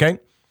did, okay?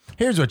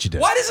 Here's what you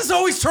did. Why does this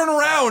always turn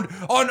around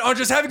on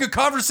just having a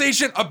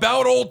conversation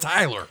about old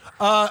Tyler?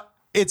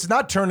 It's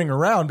not turning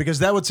around because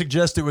that would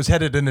suggest it was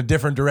headed in a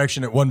different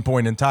direction at one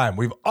point in time.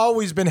 We've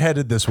always been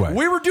headed this way.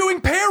 We were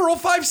doing payroll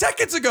 5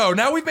 seconds ago.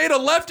 Now we've made a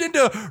left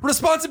into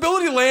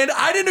responsibility land.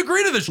 I didn't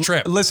agree to this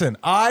trip. Listen,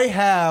 I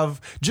have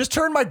just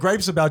turned my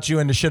gripes about you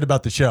into shit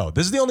about the show.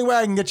 This is the only way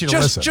I can get you to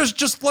listen.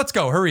 Just let's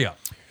go. Hurry up.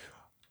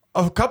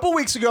 A couple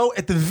weeks ago,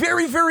 at the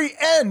very, very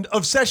end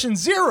of session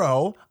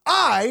 0,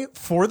 I,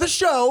 for the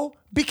show,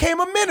 became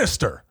a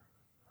minister.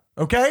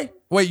 Okay?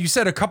 Wait, you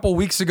said a couple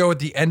weeks ago at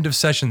the end of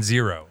session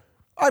 0.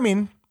 I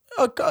mean,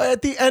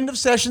 at the end of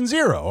session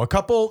 0,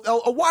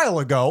 a while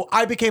ago,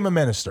 I became a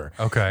minister.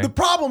 Okay. The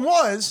problem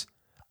was,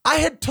 I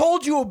had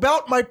told you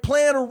about my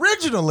plan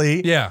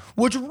originally. Yeah.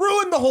 Which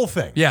ruined the whole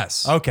thing.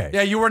 Yes. Okay.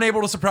 Yeah, you weren't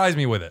able to surprise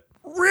me with it.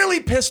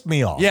 Really pissed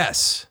me off.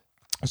 Yes.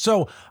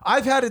 So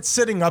I've had it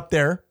sitting up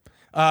there,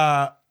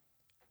 and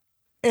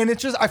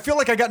it's just, I feel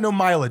like I got no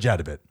mileage out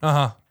of it.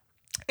 Uh-huh.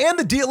 And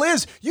the deal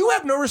is, you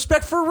have no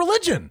respect for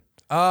religion.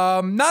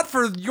 Not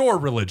for your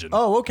religion.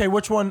 Oh, okay.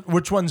 Which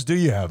ones do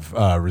you have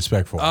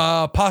respect for?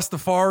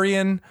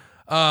 Pastafarian.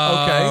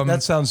 Okay,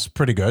 that sounds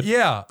pretty good.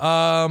 Yeah.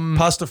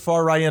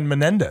 Pastafarian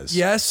Menendez.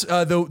 Yes.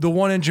 The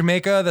one in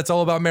Jamaica that's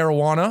all about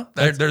marijuana.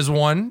 There's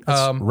one.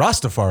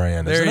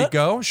 Rastafarian. There isn't you it?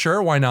 go.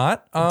 Sure. Why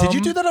not? Did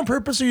you do that on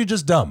purpose, or are you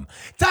just dumb?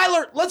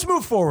 Tyler, let's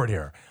move forward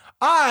here.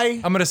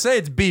 I'm gonna say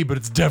it's B, but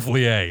it's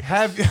definitely A.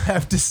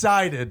 have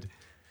decided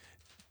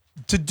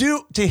to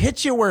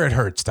hit you where it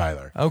hurts,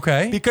 Tyler.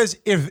 Okay. Because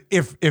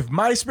if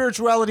my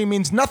spirituality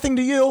means nothing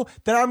to you,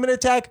 then I'm going to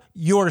attack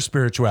your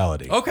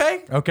spirituality.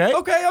 Okay. Okay.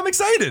 Okay. I'm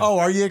excited. Oh,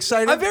 are you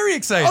excited? I'm very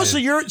excited. Oh, so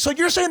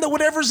you're saying that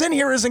whatever's in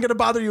here isn't going to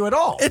bother you at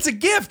all? It's a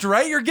gift,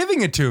 right? You're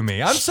giving it to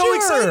me. I'm so Sure,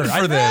 excited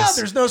I for know. this.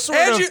 There's no sort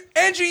and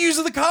of- you use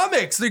the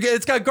comics.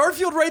 It's got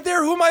Garfield right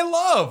there, whom I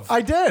love.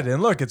 I did,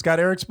 and look, it's got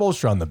Eric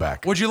Spoelstra on the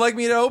back. Would you like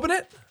me to open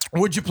it?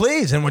 Would you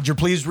please? And would you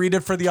please read it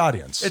for the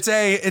audience? It's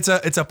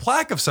a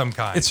plaque of some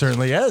kind. It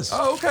certainly is.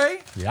 Oh, okay.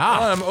 Yeah.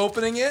 I'm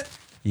opening it.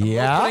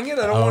 Yeah. Opening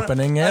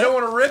it. I don't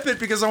want to rip it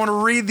because I want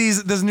to read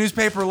this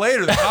newspaper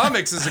later. The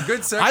comics is a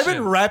good section. I've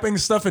been wrapping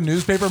stuff in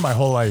newspaper my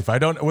whole life. I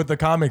don't with the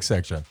comics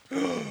section.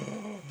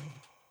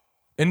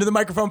 Into the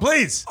microphone,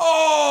 please.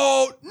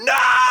 Oh no!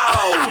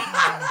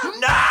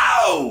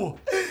 No!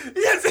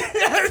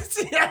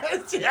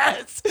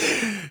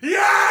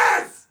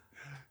 Yes!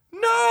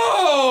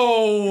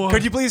 No!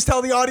 Could you please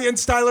tell the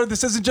audience, Tyler,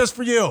 this isn't just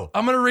for you?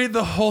 I'm gonna read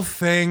the whole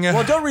thing.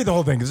 Well, don't read the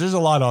whole thing because there's a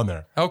lot on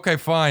there. Okay,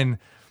 fine.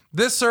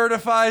 This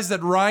certifies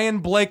that Ryan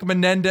Blake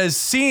Menendez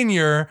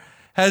Sr.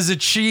 has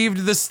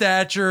achieved the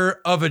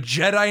stature of a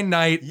Jedi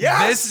Knight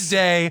this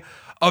day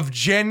of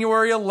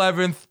January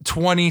 11th,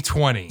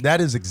 2020.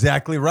 That is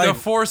exactly right. The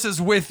Force is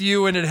with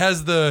you, and it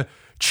has the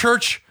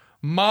church,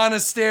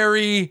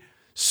 monastery,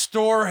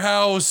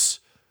 storehouse,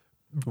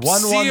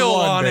 seal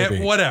on baby.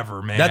 it,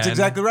 whatever, man. That's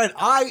exactly right.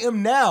 I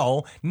am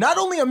now not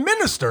only a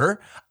minister,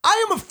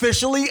 I am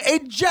officially a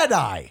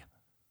Jedi.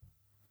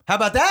 How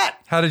about that?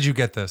 How did you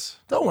get this?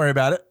 Don't worry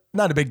about it.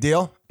 Not a big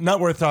deal. Not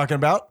worth talking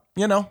about.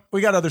 You know,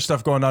 we got other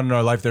stuff going on in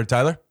our life there,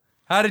 Tyler.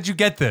 How did you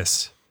get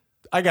this?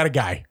 I got a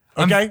guy.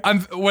 Okay?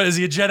 What is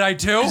he, a Jedi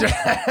too?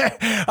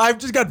 I've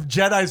just got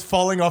Jedis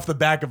falling off the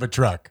back of a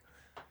truck.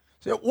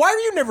 So why are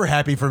you never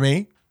happy for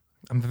me?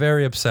 I'm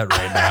very upset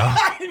right now.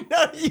 I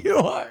know you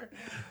are.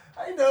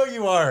 I know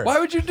you are. Why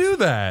would you do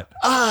that?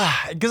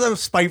 Because I'm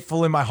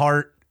spiteful in my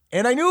heart,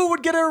 and I knew it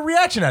would get a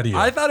reaction out of you.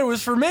 I thought it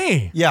was for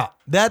me. Yeah,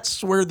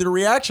 that's where the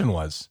reaction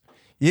was.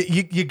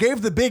 You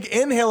gave the big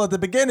inhale at the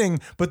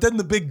beginning, but then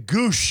the big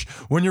goosh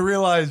when you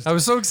realized. I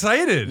was so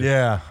excited.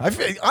 Yeah,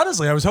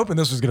 honestly, I was hoping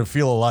this was going to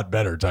feel a lot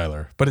better,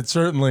 Tyler, but it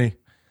certainly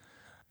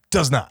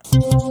does not.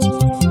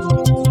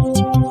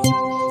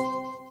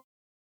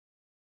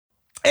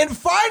 And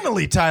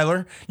finally,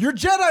 Tyler, your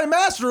Jedi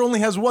Master only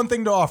has one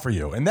thing to offer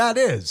you, and that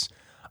is,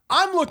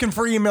 I'm looking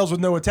for emails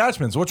with no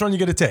attachments. Which one you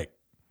going to take?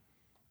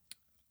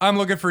 I'm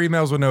looking for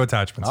emails with no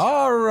attachments.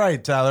 All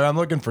right, Tyler, I'm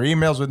looking for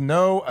emails with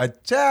no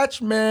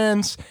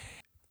attachments.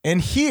 And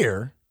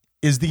here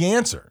is the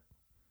answer.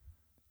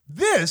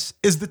 This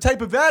is the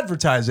type of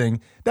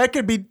advertising that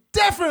could be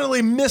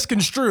definitely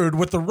misconstrued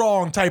with the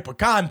wrong type of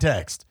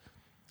context.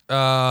 What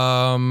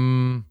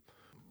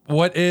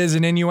is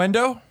an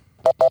innuendo?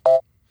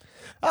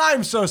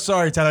 I'm so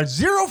sorry, Tyler.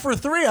 0 for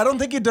 3. I don't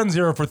think you've done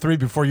 0 for 3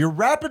 before. You're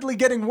rapidly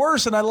getting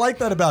worse, and I like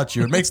that about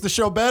you. It makes the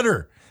show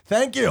better.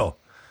 Thank you.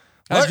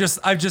 I've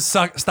just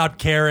stopped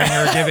caring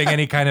or giving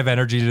any kind of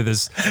energy to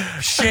this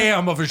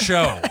sham of a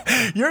show.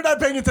 You're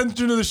not paying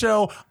attention to the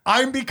show.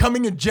 I'm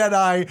becoming a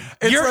Jedi.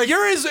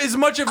 You're as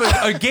much of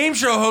a game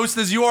show host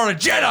as you are a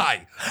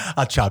Jedi.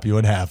 I'll chop you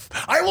in half.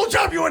 I will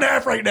chop you in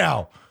half right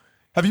now.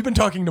 Have you been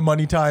talking to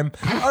Money Time?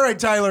 All right,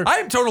 Tyler. I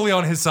am totally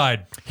on his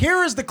side.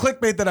 Here is the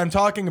clickbait that I'm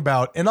talking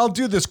about, and I'll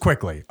do this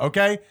quickly,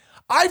 okay?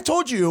 I've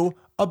told you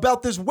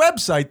about this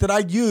website that I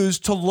use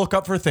to look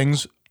up for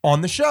things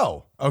on the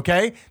show,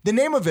 okay? The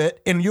name of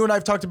it, and you and I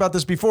have talked about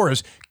this before,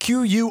 is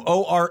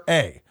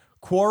Quora.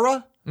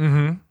 Quora?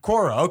 Mm-hmm.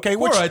 Quora, okay.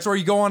 Quora, it's where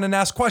you go on and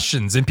ask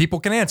questions, and people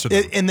can answer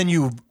them. And then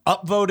you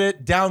upvote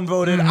it,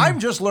 downvote it. I'm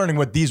just learning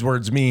what these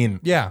words mean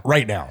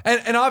right now.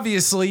 And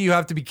obviously, you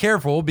have to be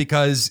careful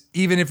because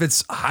even if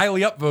it's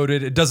highly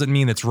upvoted, it doesn't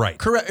mean it's right.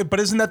 Correct,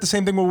 but isn't that the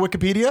same thing with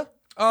Wikipedia?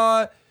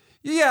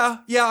 Yeah.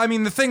 I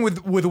mean, the thing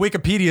with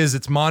Wikipedia is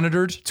it's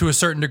monitored to a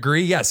certain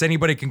degree. Yes,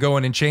 anybody can go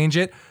in and change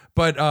it,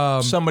 but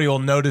somebody will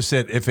notice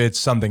it if it's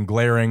something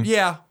glaring.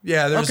 Yeah.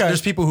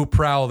 There's people who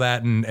prowl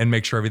that and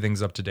make sure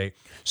everything's up to date.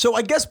 So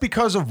I guess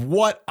because of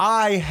what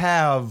I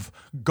have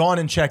gone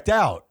and checked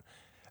out,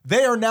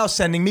 they are now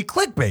sending me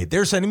clickbait.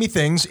 They're sending me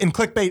things, and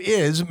clickbait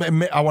is,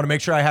 I want to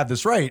make sure I have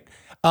this right,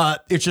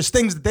 it's just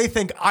things that they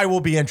think I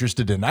will be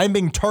interested in. I'm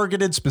being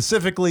targeted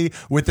specifically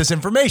with this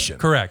information.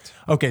 Correct.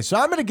 Okay, so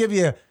I'm going to give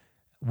you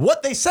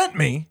what they sent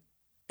me,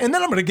 and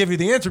then I'm going to give you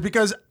the answer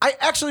because I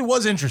actually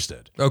was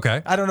interested.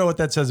 Okay. I don't know what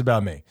that says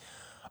about me.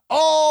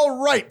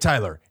 All right,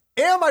 Tyler.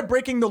 Am I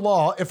breaking the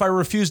law if I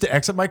refuse to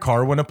exit my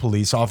car when a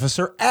police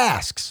officer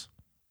asks?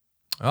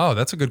 Oh,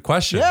 that's a good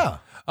question. Yeah.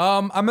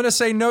 I'm going to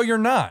say no, you're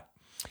not.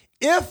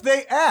 If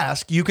they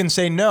ask, you can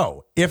say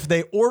no. If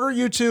they order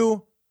you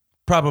to,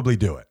 probably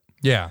do it.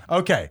 Yeah.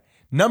 Okay.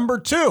 Number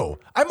 2,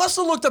 I must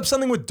have looked up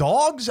something with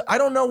dogs. I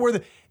don't know where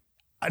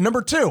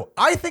Number 2,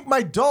 I think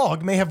my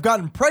dog may have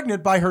gotten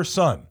pregnant by her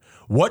son.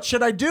 What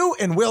should I do,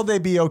 and will they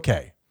be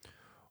okay?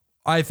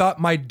 I thought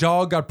my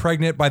dog got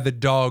pregnant by the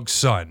dog's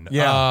son.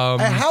 Yeah.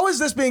 How is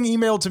this being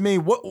emailed to me?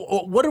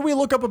 What did we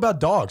look up about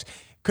dogs?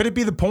 Could it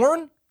be the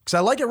porn? Because I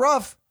like it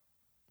rough.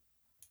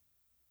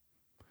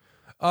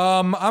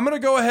 I'm going to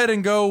go ahead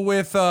and go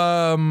with,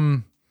 I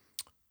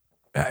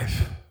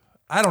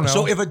don't know.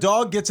 So if a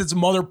dog gets its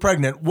mother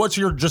pregnant, what's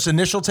your just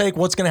initial take?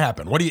 What's going to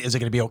happen? Is it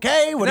going to be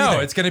okay? What do you No,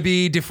 think? it's going to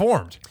be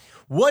deformed.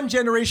 One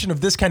generation of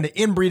this kind of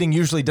inbreeding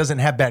usually doesn't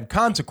have bad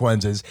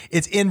consequences.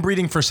 It's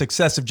inbreeding for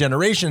successive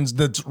generations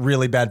that's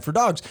really bad for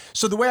dogs.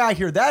 So the way I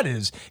hear that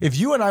is, if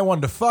you and I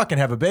wanted to fuck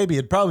and have a baby,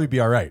 it'd probably be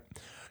all right.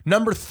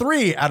 Number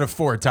 3 out of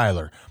 4,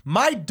 Tyler.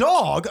 My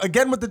dog,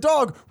 again with the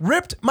dog,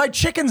 ripped my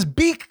chicken's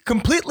beak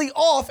completely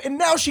off, and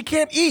now she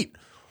can't eat.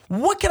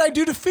 What can I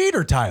do to feed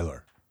her,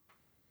 Tyler?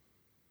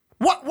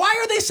 Why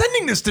are they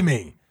sending this to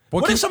me?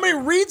 What if somebody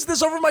reads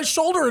this over my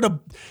shoulder at a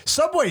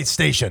subway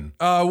station?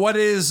 What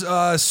is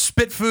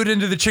spit food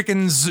into the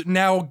chicken's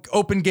now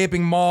open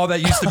gaping maw that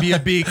used to be a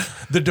beak?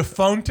 The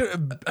defunct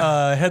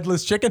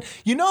headless chicken.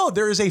 You know,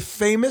 there is a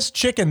famous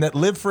chicken that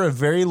lived for a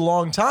very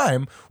long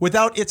time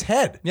without its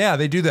head. Yeah,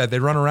 they do that. They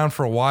run around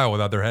for a while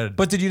without their head.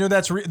 But did you know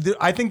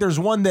I think there's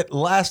one that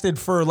lasted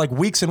for like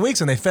weeks and weeks,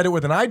 and they fed it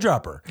with an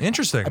eyedropper.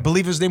 Interesting. I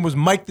believe his name was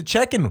Mike the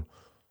Chicken.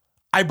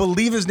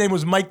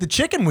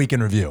 Week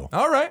in Review.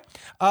 All right.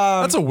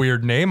 That's a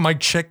weird name. Mike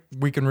Chick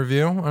Week in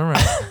Review. All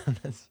right.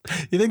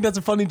 You think that's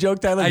a funny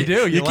joke, Tyler? I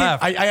do. You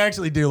laugh. I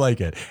actually do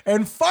like it.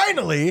 And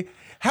finally,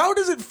 how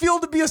does it feel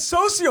to be a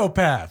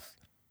sociopath?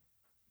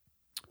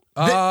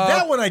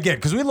 That one I get,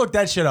 because we look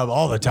that shit up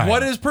all the time.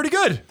 What is pretty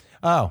good?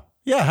 Oh,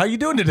 yeah. How you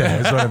doing today?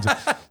 Is what I'm saying.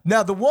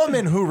 Now, the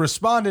woman who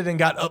responded and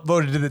got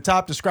upvoted to the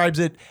top describes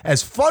it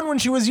as fun when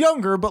she was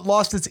younger, but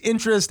lost its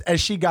interest as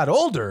she got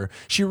older.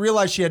 She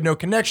realized she had no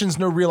connections,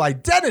 no real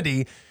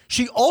identity.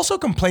 She also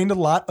complained a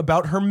lot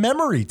about her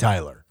memory,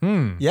 Tyler.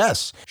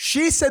 Yes.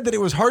 She said that it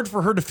was hard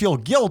for her to feel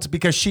guilt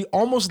because she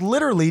almost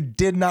literally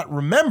did not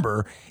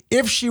remember.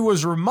 If she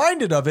was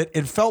reminded of it,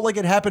 it felt like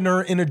it happened to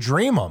her in a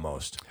dream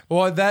almost.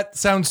 Well, that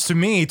sounds to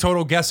me,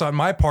 total guess on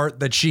my part,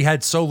 that she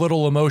had so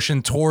little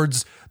emotion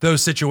towards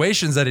those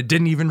situations that it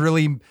didn't even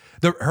really,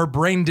 her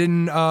brain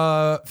didn't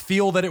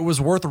feel that it was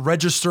worth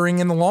registering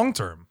in the long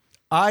term.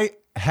 I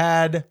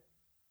had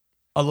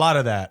a lot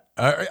of that.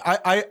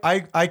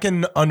 I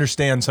can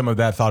understand some of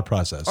that thought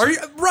process. Are you,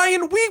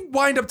 Ryan? We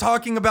wind up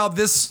talking about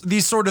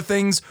these sort of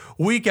things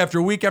week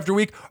after week after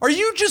week. Are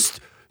you just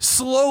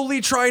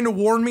slowly trying to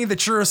warn me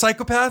that you're a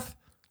psychopath?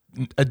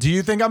 Do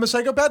you think I'm a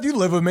psychopath? You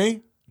live with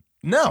me.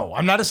 No,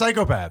 I'm not a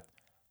psychopath.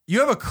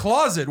 You have a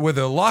closet with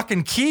a lock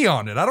and key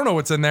on it. I don't know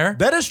what's in there.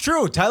 That is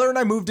true. Tyler and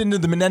I moved into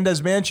the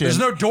Menendez mansion. There's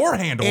no door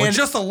handle. And it's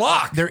just a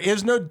lock. There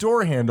is no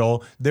door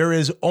handle. There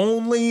is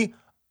only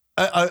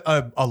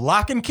a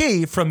lock and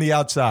key from the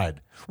outside,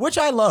 which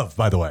I love,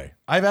 by the way.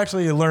 I've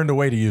actually learned a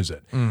way to use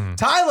it.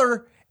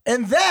 Tyler,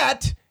 and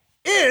that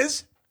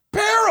is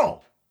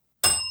Peril.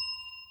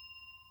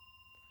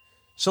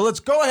 So let's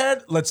go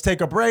ahead. Let's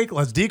take a break.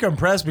 Let's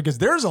decompress because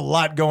there's a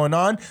lot going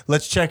on.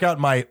 Let's check out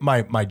my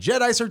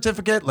Jedi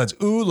certificate. Let's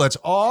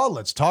awe.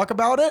 Let's talk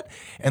about it.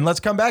 And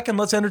let's come back and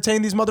let's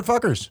entertain these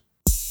motherfuckers.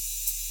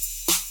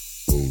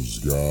 Those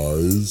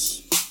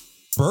guys.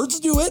 Birds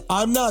do it.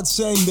 I'm not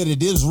saying that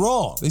it is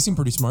wrong. They seem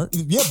pretty smart.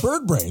 Yeah,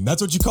 bird brain.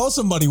 That's what you call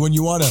somebody when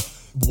you want to.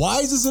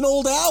 Wise as an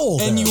old owl.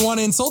 And there. you want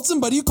to insult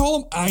somebody, you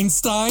call him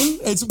Einstein.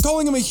 It's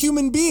calling him a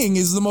human being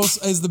is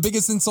the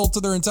biggest insult to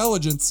their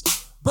intelligence.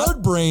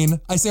 Bird brain,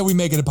 I say we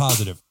make it a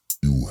positive.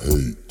 You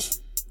hate.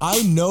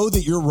 I know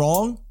that you're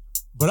wrong,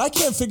 but I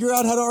can't figure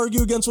out how to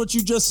argue against what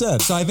you just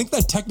said. So I think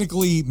that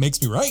technically makes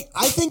me right.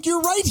 I think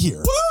you're right here.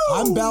 Woo!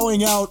 I'm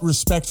bowing out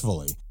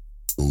respectfully.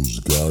 Those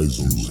guys.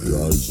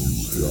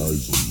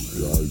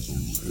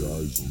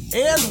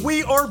 And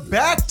we are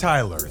back,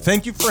 Tyler.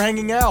 Thank you for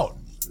hanging out.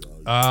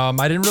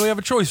 I didn't really have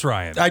a choice,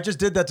 Ryan. I just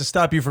did that to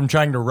stop you from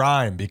trying to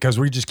rhyme because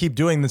we just keep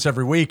doing this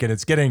every week and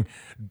it's getting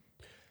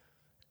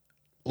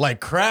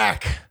like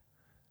crack.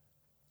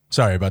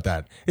 Sorry about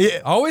that.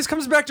 It always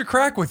comes back to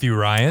crack with you,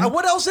 Ryan.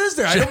 What else is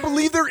there? I don't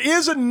believe there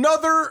is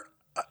another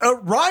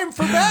rhyme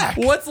for back.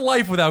 What's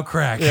life without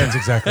crack? Yeah, that's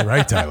exactly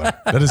right, Tyler.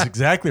 That is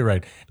exactly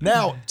right.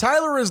 Now,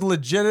 Tyler is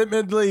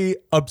legitimately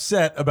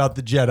upset about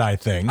the Jedi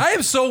thing. I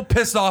am so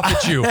pissed off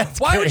at you.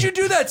 Why would you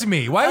do that to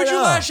me? Why would you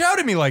know. lash out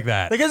at me like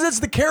that? Because it's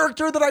the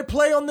character that I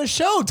play on the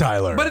show,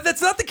 Tyler. But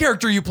that's not the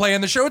character you play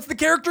on the show. It's the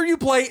character you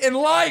play in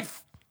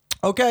life.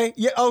 Okay.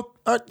 Yeah.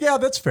 Yeah,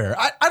 that's fair.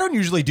 I don't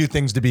usually do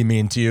things to be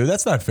mean to you.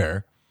 That's not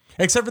fair.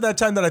 Except for that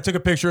time that I took a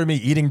picture of me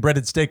eating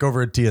breaded steak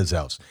over at Tia's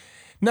house.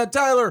 Now,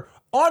 Tyler,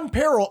 on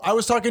Peril, I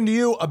was talking to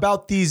you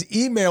about these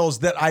emails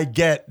that I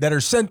get that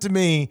are sent to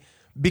me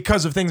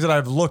because of things that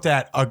I've looked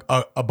at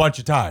a bunch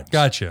of times.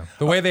 Gotcha.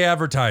 The way they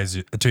advertise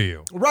it to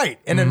you. Right.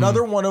 And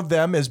another one of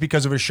them is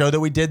because of a show that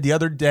we did the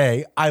other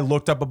day. I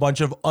looked up a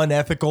bunch of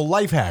unethical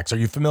life hacks. Are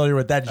you familiar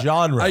with that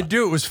genre? I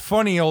do. It was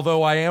funny,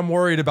 although I am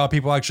worried about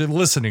people actually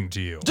listening to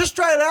you. Just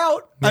try it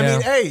out. I Yeah.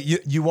 mean, hey,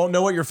 you won't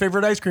know what your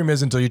favorite ice cream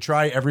is until you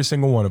try every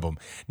single one of them.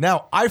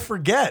 Now, I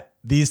forget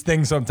these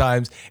things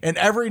sometimes. And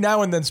every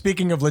now and then,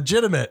 speaking of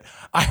legitimate,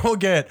 I will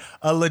get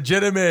a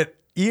legitimate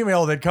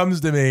email that comes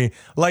to me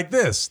like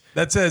this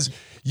that says,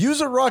 use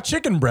a raw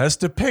chicken breast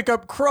to pick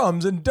up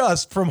crumbs and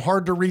dust from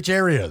hard to reach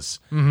areas.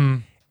 Mm-hmm.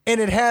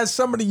 And it has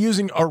somebody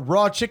using a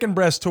raw chicken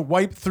breast to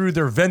wipe through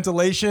their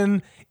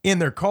ventilation in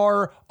their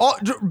car,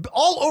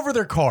 all over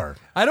their car.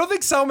 I don't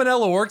think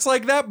salmonella works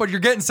like that, but you're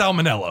getting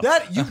salmonella.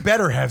 That you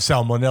better have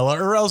salmonella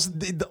or else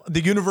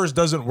the universe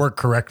doesn't work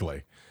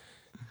correctly.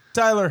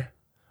 Tyler,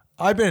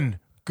 I've been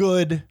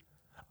good.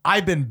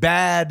 I've been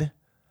bad.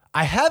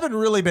 I haven't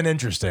really been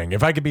interesting,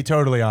 if I could be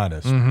totally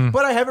honest.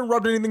 But I haven't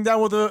rubbed anything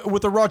down with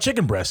a raw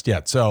chicken breast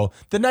yet. So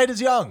the night is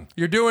young.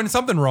 You're doing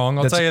something wrong,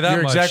 I'll tell you that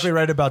You're much. exactly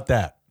right about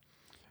that.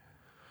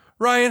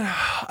 Ryan,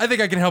 I think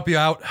I can help you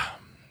out.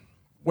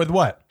 With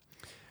what?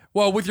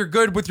 Well, with your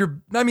good,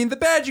 the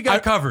bad you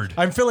got covered.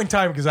 I'm filling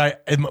time because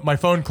my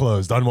phone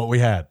closed on what we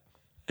had.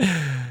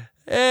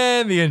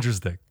 And the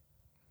interesting.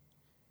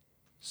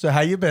 So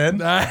how you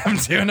been? I'm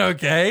doing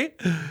okay.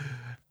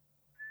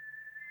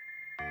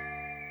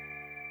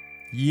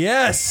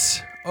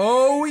 Yes.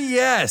 Oh,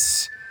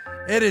 yes.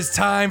 It is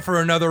time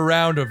for another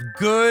round of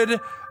good,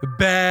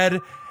 bad,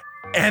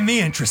 and the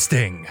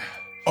interesting.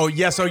 Oh,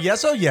 yes. Oh,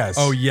 yes. Oh, yes.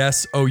 Oh,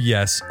 yes. Oh,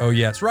 yes. Oh,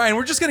 yes. Ryan,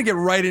 we're just going to get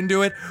right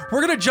into it.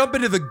 We're going to jump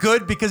into the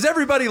good because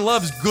everybody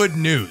loves good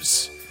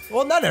news.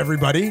 Well, not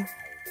everybody.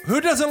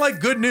 Who doesn't like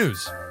good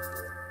news?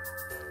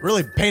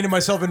 Really painted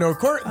myself into a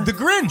corner. The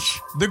Grinch.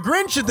 The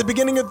Grinch at the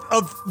beginning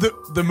of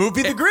the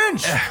movie The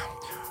Grinch.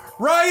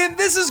 Ryan,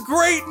 this is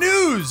great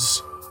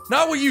news.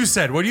 Not what you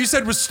said. What you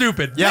said was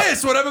stupid. Yep.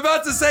 This, what I'm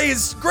about to say,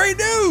 is great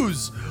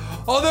news.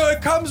 Although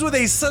it comes with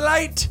a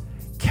slight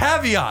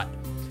caveat.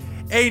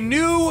 A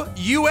new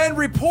UN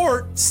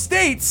report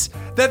states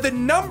that the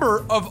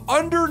number of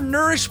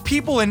undernourished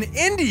people in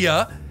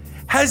India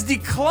has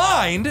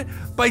declined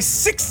by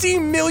 60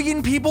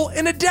 million people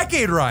in a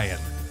decade, Ryan.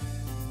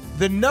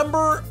 The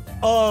number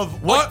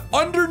of What?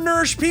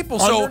 Undernourished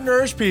people.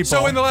 Undernourished people.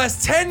 So in the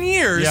last 10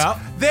 years, Yeah.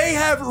 they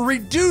have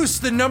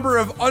reduced the number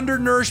of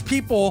undernourished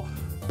people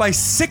by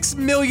 6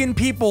 million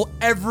people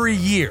every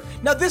year.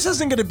 Now, this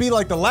isn't going to be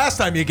like the last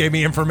time you gave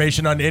me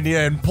information on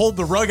India and pulled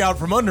the rug out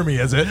from under me,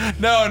 is it?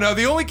 No.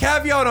 The only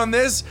caveat on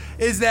this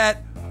is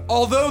that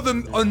although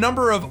the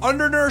number of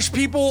undernourished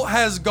people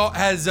has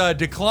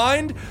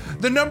declined,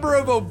 the number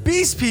of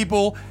obese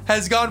people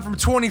has gone from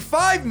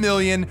 25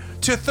 million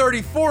to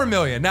 34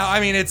 million. Now, I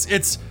mean,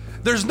 it's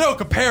there's no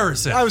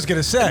comparison. I was going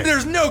to say.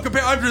 There's no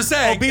comparison. I'm just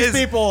saying. Obese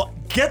people,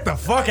 get the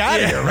fuck out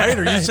of here, right?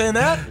 Are you saying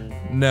that?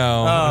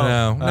 No.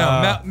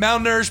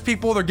 Malnourished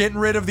people, they're getting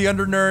rid of the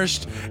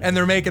undernourished and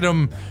they're making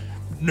them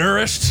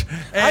nourished.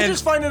 And I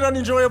just find it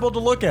unenjoyable to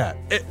look at.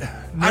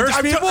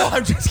 nourished people?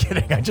 I'm just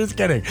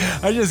kidding.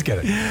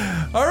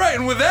 All right,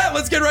 and with that,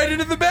 let's get right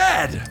into the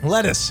bad.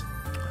 Lettuce.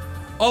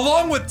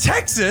 Along with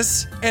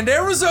Texas and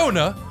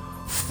Arizona,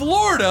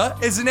 Florida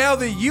is now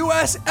the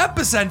U.S.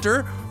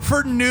 epicenter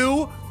for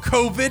new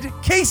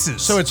COVID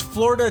cases. So it's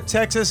Florida,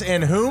 Texas,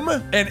 and whom?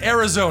 and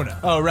Arizona.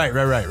 Oh, right.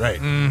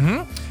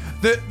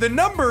 The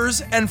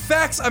numbers and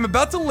facts I'm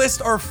about to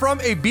list are from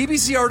a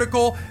BBC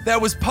article that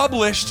was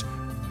published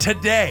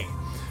today.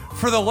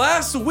 For the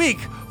last week,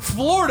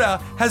 Florida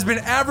has been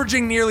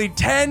averaging nearly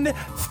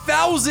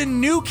 10,000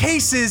 new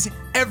cases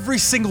every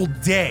single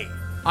day.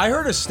 I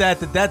heard a stat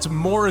that's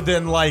more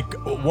than like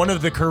one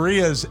of the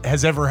Koreas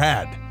has ever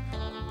had.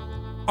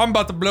 I'm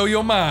about to blow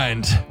your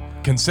mind.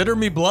 Consider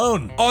me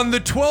blown. On the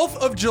 12th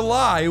of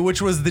July,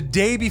 which was the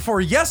day before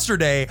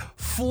yesterday,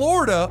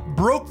 Florida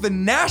broke the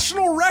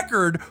national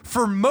record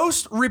for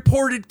most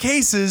reported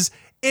cases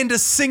in a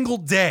single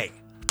day.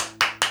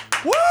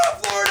 Woo,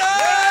 Florida!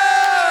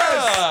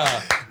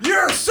 Yes!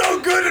 You're so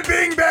good at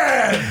being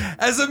bad.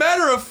 As a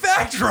matter of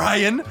fact,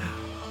 Ryan,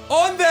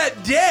 on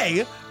that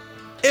day,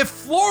 if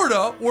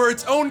Florida were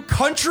its own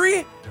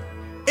country,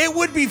 it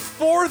would be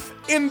fourth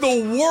in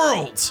the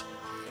world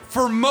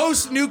for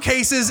most new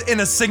cases in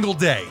a single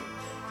day.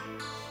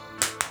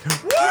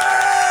 Woo!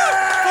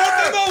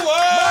 Fourth in the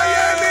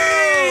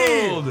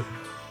world! Miami!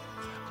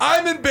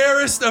 I'm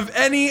embarrassed of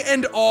any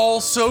and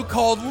all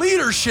so-called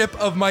leadership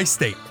of my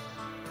state.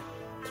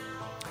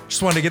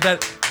 Just wanted to get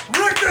that.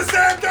 Rick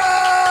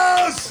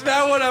DeSantis!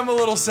 That one I'm a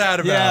little sad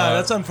about. Yeah,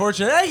 that's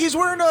unfortunate. Hey, he's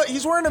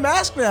wearing a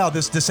mask now,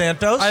 this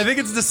DeSantis. I think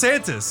it's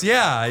DeSantis.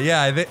 Yeah,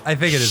 I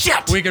think it is.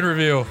 Shit! We can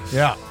review.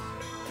 Yeah.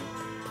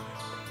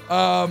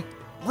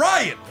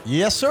 Ryan,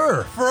 Yes,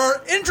 sir. for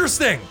our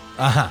interesting,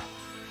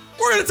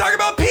 we're going to talk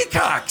about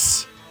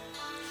peacocks.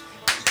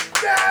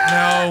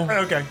 No.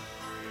 Okay.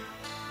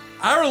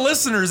 Our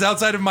listeners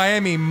outside of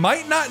Miami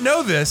might not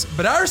know this,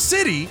 but our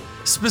city,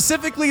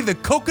 specifically the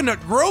Coconut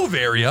Grove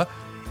area,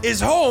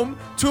 is home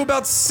to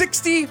about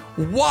 60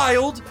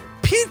 wild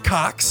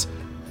peacocks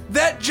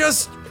that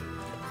just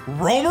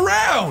roam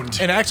around.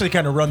 And actually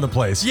kind of run the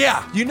place.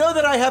 Yeah. You know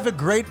that I have a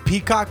great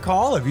peacock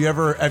call? Have you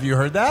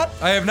heard that?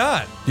 I have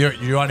not.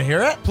 You want to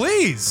hear it?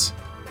 Please.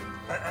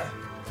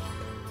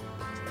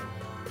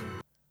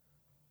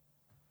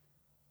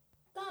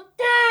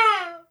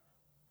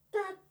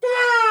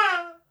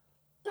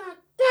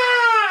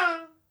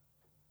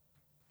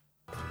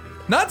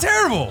 Not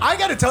terrible. I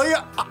got to tell you,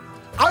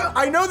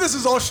 I know this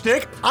is all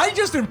shtick. I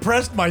just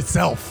impressed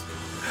myself.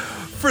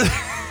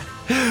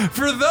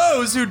 For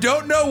those who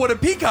don't know what a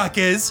peacock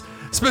is,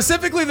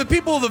 specifically the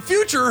people of the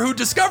future who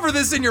discover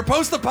this in your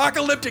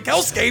post-apocalyptic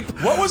hellscape,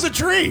 What was a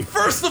tree?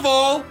 first of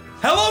all,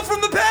 hello from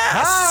the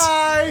past.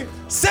 Hi.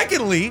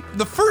 Secondly,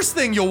 the first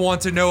thing you'll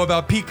want to know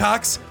about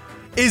peacocks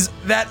is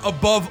that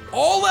above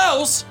all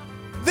else,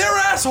 they're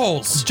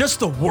assholes. Just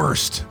the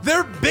worst.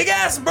 They're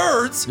big-ass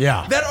birds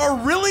Yeah. that are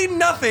really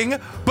nothing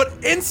but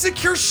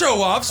insecure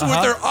show-offs with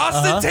their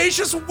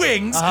ostentatious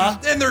wings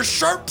and their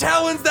sharp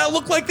talons that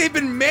look like they've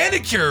been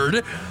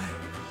manicured.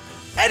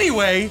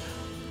 Anyway,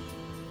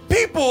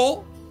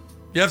 people...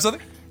 You have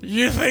something?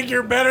 You think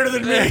you're better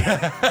than me?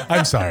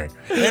 I'm sorry.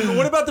 And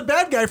what about the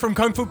bad guy from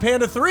Kung Fu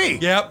Panda 3?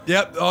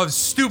 Yep. Oh,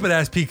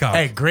 stupid-ass peacock.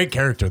 Hey, great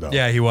character, though.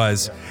 Yeah, he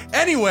was.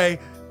 Anyway...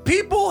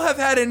 People have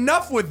had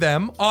enough with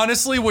them.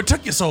 Honestly, what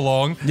took you so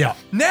long? Yeah.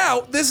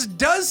 Now, this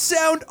does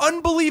sound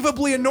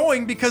unbelievably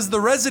annoying because the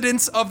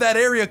residents of that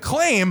area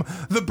claim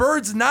the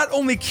birds not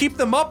only keep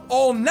them up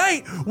all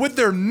night with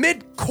their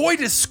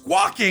mid-coitus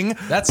squawking,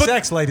 That's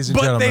sex, ladies and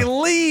gentlemen. they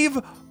leave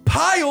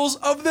piles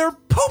of their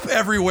poop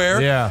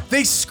everywhere. Yeah.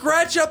 They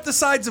scratch up the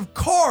sides of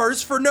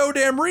cars for no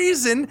damn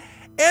reason,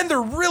 and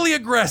they're really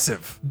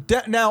aggressive.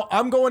 Now,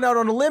 I'm going out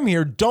on a limb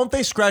here. Don't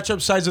they scratch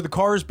up sides of the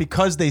cars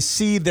because they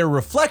see their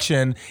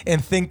reflection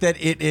and think that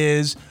it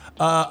is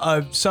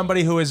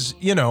somebody who is,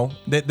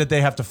 that they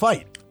have to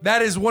fight?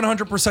 That is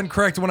 100%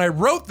 correct. When I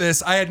wrote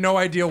this, I had no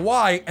idea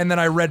why, and then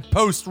I read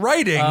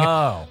post-writing.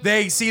 Oh.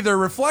 They see their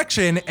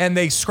reflection, and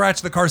they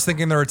scratch the cars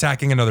thinking they're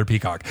attacking another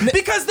peacock.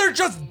 Because they're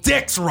just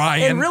dicks,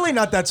 Ryan. And really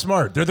not that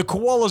smart. They're the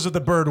koalas of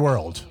the bird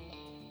world.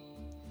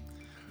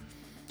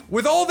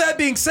 With all that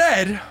being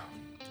said,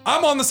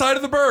 I'm on the side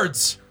of the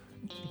birds.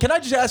 Can I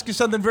just ask you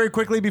something very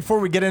quickly before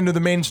we get into the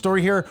main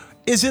story here?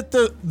 Is it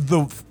the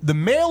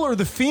male or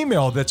the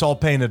female that's all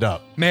painted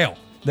up? Male.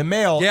 The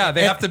male. Yeah,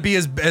 they have to be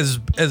as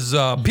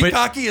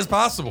peacocky as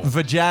possible.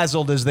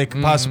 Vajazzled as they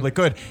possibly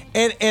could.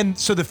 And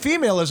so the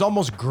female is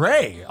almost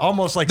gray,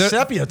 almost like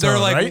sepia tone, They're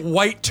like right?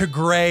 white to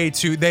gray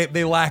to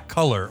they lack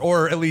color,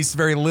 or at least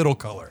very little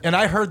color. And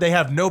I heard they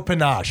have no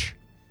panache.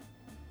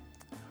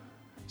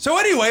 So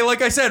anyway,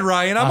 like I said,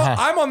 Ryan,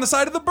 I'm on the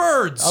side of the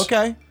birds.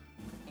 Okay.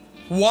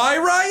 Why,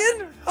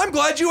 Ryan? I'm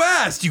glad you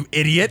asked, you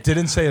idiot.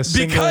 Didn't say a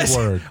single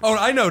word. Oh,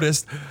 I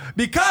noticed.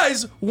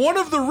 Because one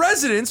of the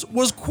residents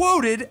was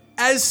quoted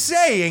as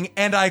saying,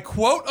 and I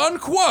quote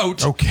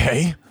unquote,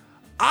 Okay.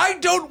 I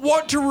don't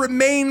want to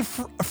remain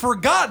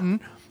forgotten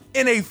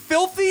in a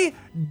filthy,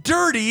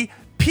 dirty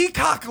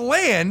peacock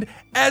land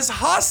as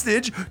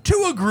hostage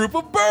to a group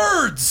of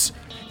birds.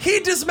 He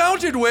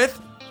dismounted with,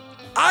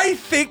 I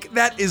think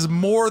that is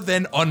more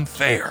than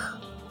unfair.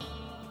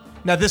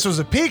 Now, this was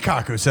a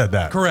peacock who said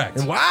that. Correct.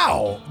 And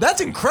wow,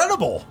 that's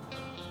incredible.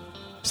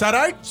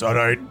 Sadite?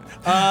 Sadite.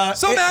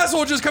 Some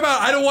asshole just come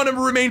out. I don't want to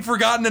remain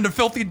forgotten in a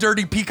filthy,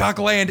 dirty peacock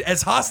land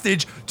as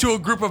hostage to a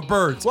group of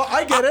birds. Well,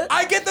 I get it.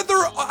 I get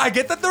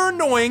that they're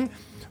annoying.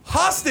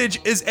 Hostage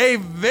is a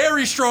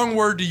very strong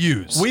word to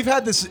use. We've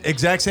had this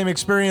exact same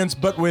experience,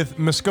 but with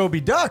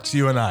Muscovy ducks,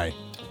 you and I.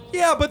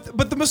 Yeah,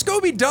 but the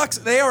Muscovy ducks,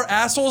 they are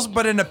assholes,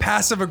 but in a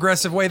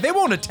passive-aggressive way. They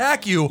won't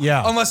attack you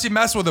unless you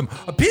mess with them.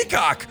 A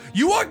peacock,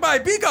 you walk by a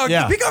peacock,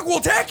 the peacock will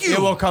attack you.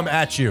 It will come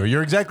at you.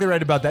 You're exactly right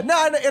about that.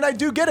 No, and I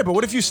do get it, but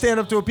what if you stand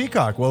up to a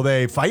peacock? Will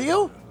they fight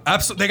you?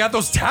 Absolutely. They got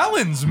those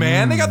talons,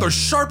 man. They got those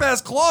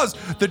sharp-ass claws.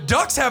 The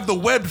ducks have the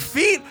webbed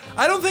feet.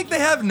 I don't think they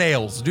have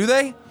nails, do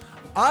they?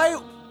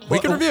 We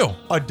can review.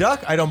 A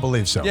duck? I don't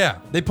believe so. Yeah.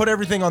 They put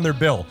everything on their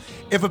bill.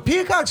 If a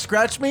peacock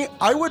scratched me,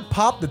 I would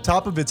pop the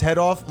top of its head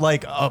off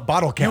like a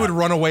bottle cap. You would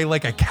run away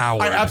like a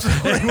coward. I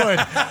absolutely would.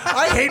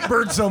 I hate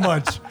birds so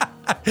much.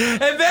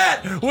 And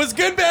that was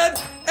Good,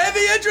 Bad, and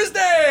the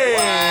Interesting.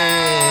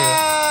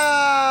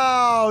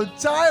 Wow.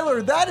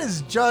 Tyler, that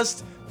is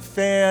just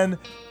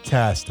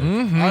fantastic.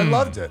 I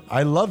loved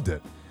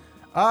it.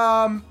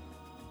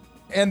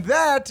 And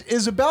that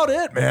is about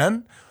it,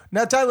 man.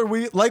 Now,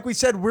 Tyler, like we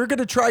said, we're going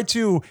to try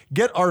to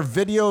get our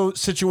video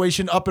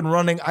situation up and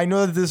running. I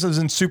know that this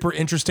isn't super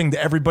interesting to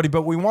everybody,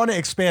 but we want to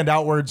expand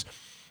outwards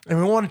and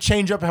we want to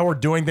change up how we're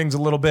doing things a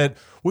little bit.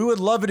 We would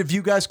love it if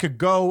you guys could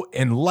go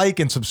and like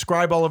and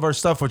subscribe all of our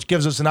stuff, which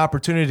gives us an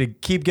opportunity to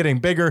keep getting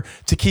bigger,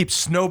 to keep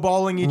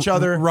snowballing each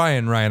other.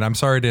 Ryan, I'm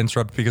sorry to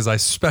interrupt because I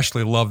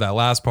especially love that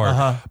last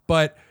part.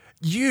 But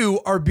you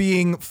are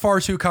being far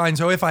too kind.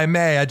 So if I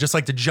may, I'd just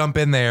like to jump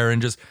in there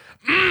and just...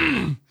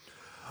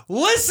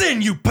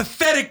 Listen, you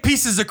pathetic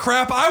pieces of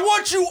crap. I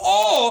want you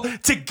all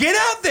to get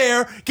out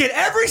there, get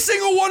every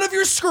single one of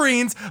your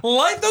screens,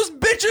 light those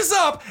bitches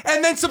up,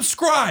 and then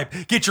subscribe.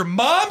 Get your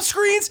mom's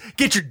screens,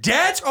 get your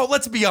dad's. Oh,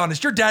 let's be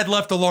honest. Your dad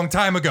left a long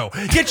time ago.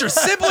 Get your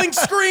siblings'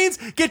 screens,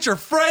 get your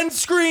friends'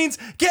 screens.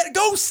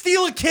 Go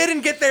steal a kid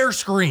and get their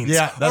screens.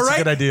 Yeah, that's a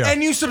good idea.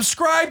 And you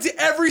subscribe to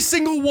every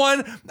single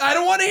one. I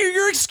don't want to hear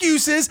your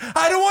excuses.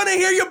 I don't want to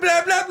hear your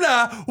blah, blah,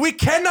 blah. We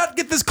cannot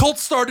get this cult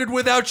started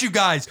without you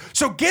guys.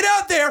 So get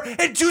out there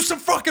and do some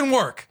fucking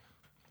work.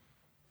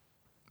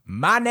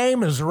 My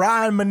name is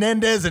Ryan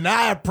Menendez, and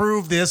I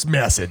approve this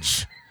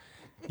message.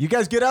 You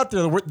guys get out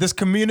there. This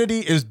community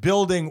is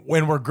building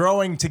when we're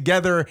growing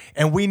together,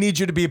 and we need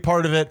you to be a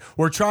part of it.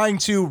 We're trying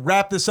to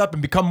wrap this up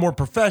and become more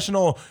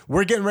professional.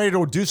 We're getting ready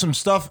to do some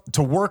stuff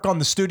to work on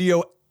the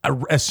studio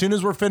as soon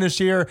as we're finished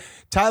here.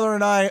 Tyler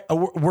and I,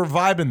 we're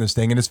vibing this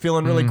thing, and it's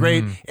feeling really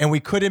great, and we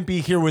couldn't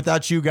be here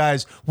without you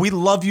guys. We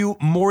love you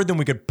more than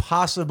we could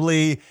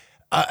possibly...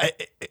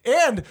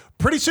 and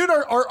pretty soon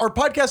our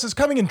podcast is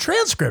coming in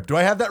transcript. Do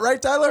I have that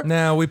right, Tyler?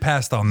 No, we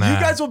passed on that.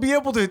 You guys will be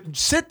able to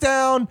sit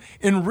down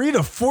and read a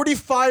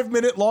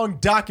 45-minute long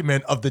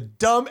document of the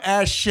dumb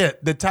ass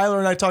shit that Tyler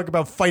and I talk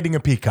about fighting a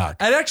peacock.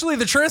 And actually,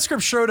 the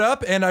transcript showed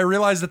up, and I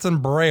realized it's in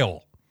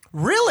Braille.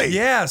 Really?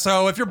 Yeah,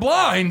 so if you're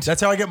blind...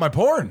 That's how I get my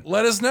porn.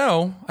 Let us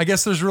know. I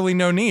guess there's really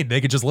no need.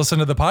 They could just listen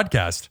to the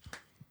podcast.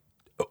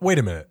 Wait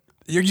a minute.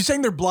 Are you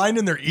saying they're blind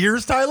in their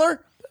ears,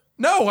 Tyler?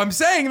 No, I'm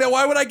saying that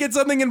why would I get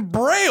something in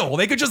Braille?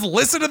 They could just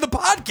listen to the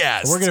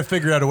podcast. We're going to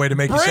figure out a way to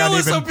make you Braille sound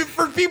is even...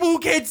 for people who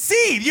can't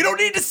see. You don't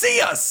need to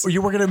see us.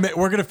 We're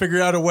gonna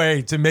figure out a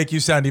way to make you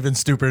sound even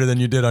stupider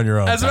than you did on your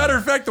own. As a matter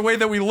of fact, the way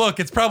that we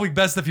look, it's probably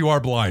best if you are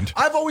blind.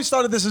 I've always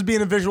thought of this as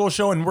being a visual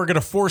show, and we're going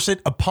to force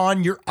it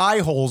upon your eye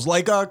holes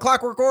like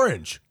Clockwork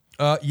Orange.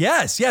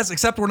 Yes,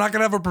 except we're not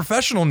going to have a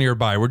professional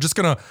nearby. We're just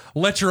going to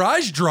let your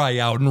eyes dry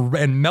out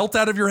and melt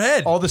out of your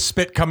head. All the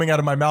spit coming out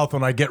of my mouth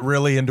when I get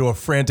really into a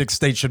frantic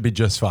state should be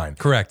just fine.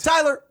 Correct.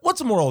 Tyler, what's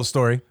the moral of the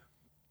story?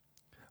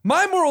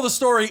 My moral of the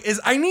story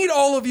is I need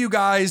all of you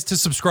guys to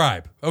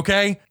subscribe.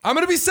 okay? I'm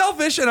going to be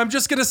selfish and I'm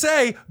just going to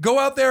say, go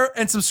out there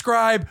and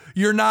subscribe.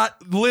 You're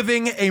not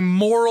living a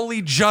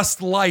morally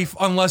just life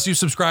unless you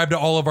subscribe to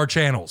all of our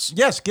channels.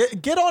 Yes,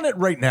 get on it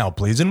right now,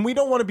 please. And we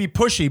don't want to be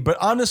pushy, but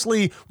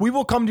honestly, we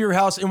will come to your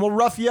house and we'll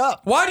rough you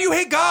up. Why do you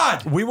hate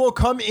God? We will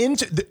come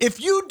into... If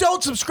you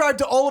don't subscribe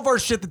to all of our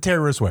shit, the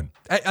terrorists win.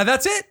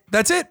 That's it.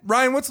 That's it.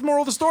 Ryan, what's the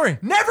moral of the story?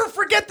 Never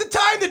forget the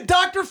time that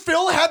Dr.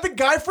 Phil had the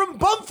guy from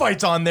Bum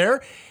Fights on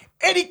there,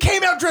 and he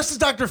came out dressed as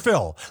Dr.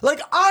 Phil. Like,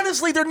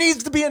 honestly, there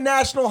needs to be a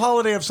national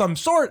holiday of some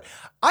sort.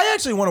 I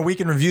actually want to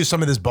weekend review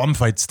some of this bum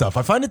fight stuff.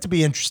 I find it to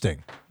be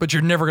interesting. But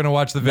you're never going to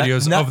watch the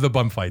videos of the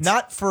bum fights.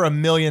 Not for $1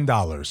 million.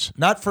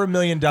 Not for $1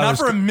 million. Not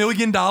for $1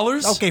 million?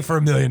 Okay,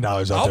 for $1 million.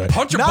 I'll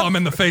punch a bum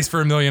in the face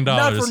for $1 million.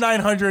 Not for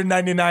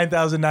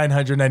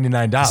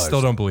 $999,999. I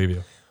still don't believe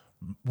you.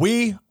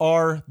 We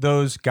are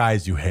those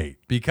guys you hate.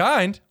 Be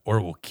kind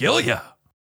or we'll kill you.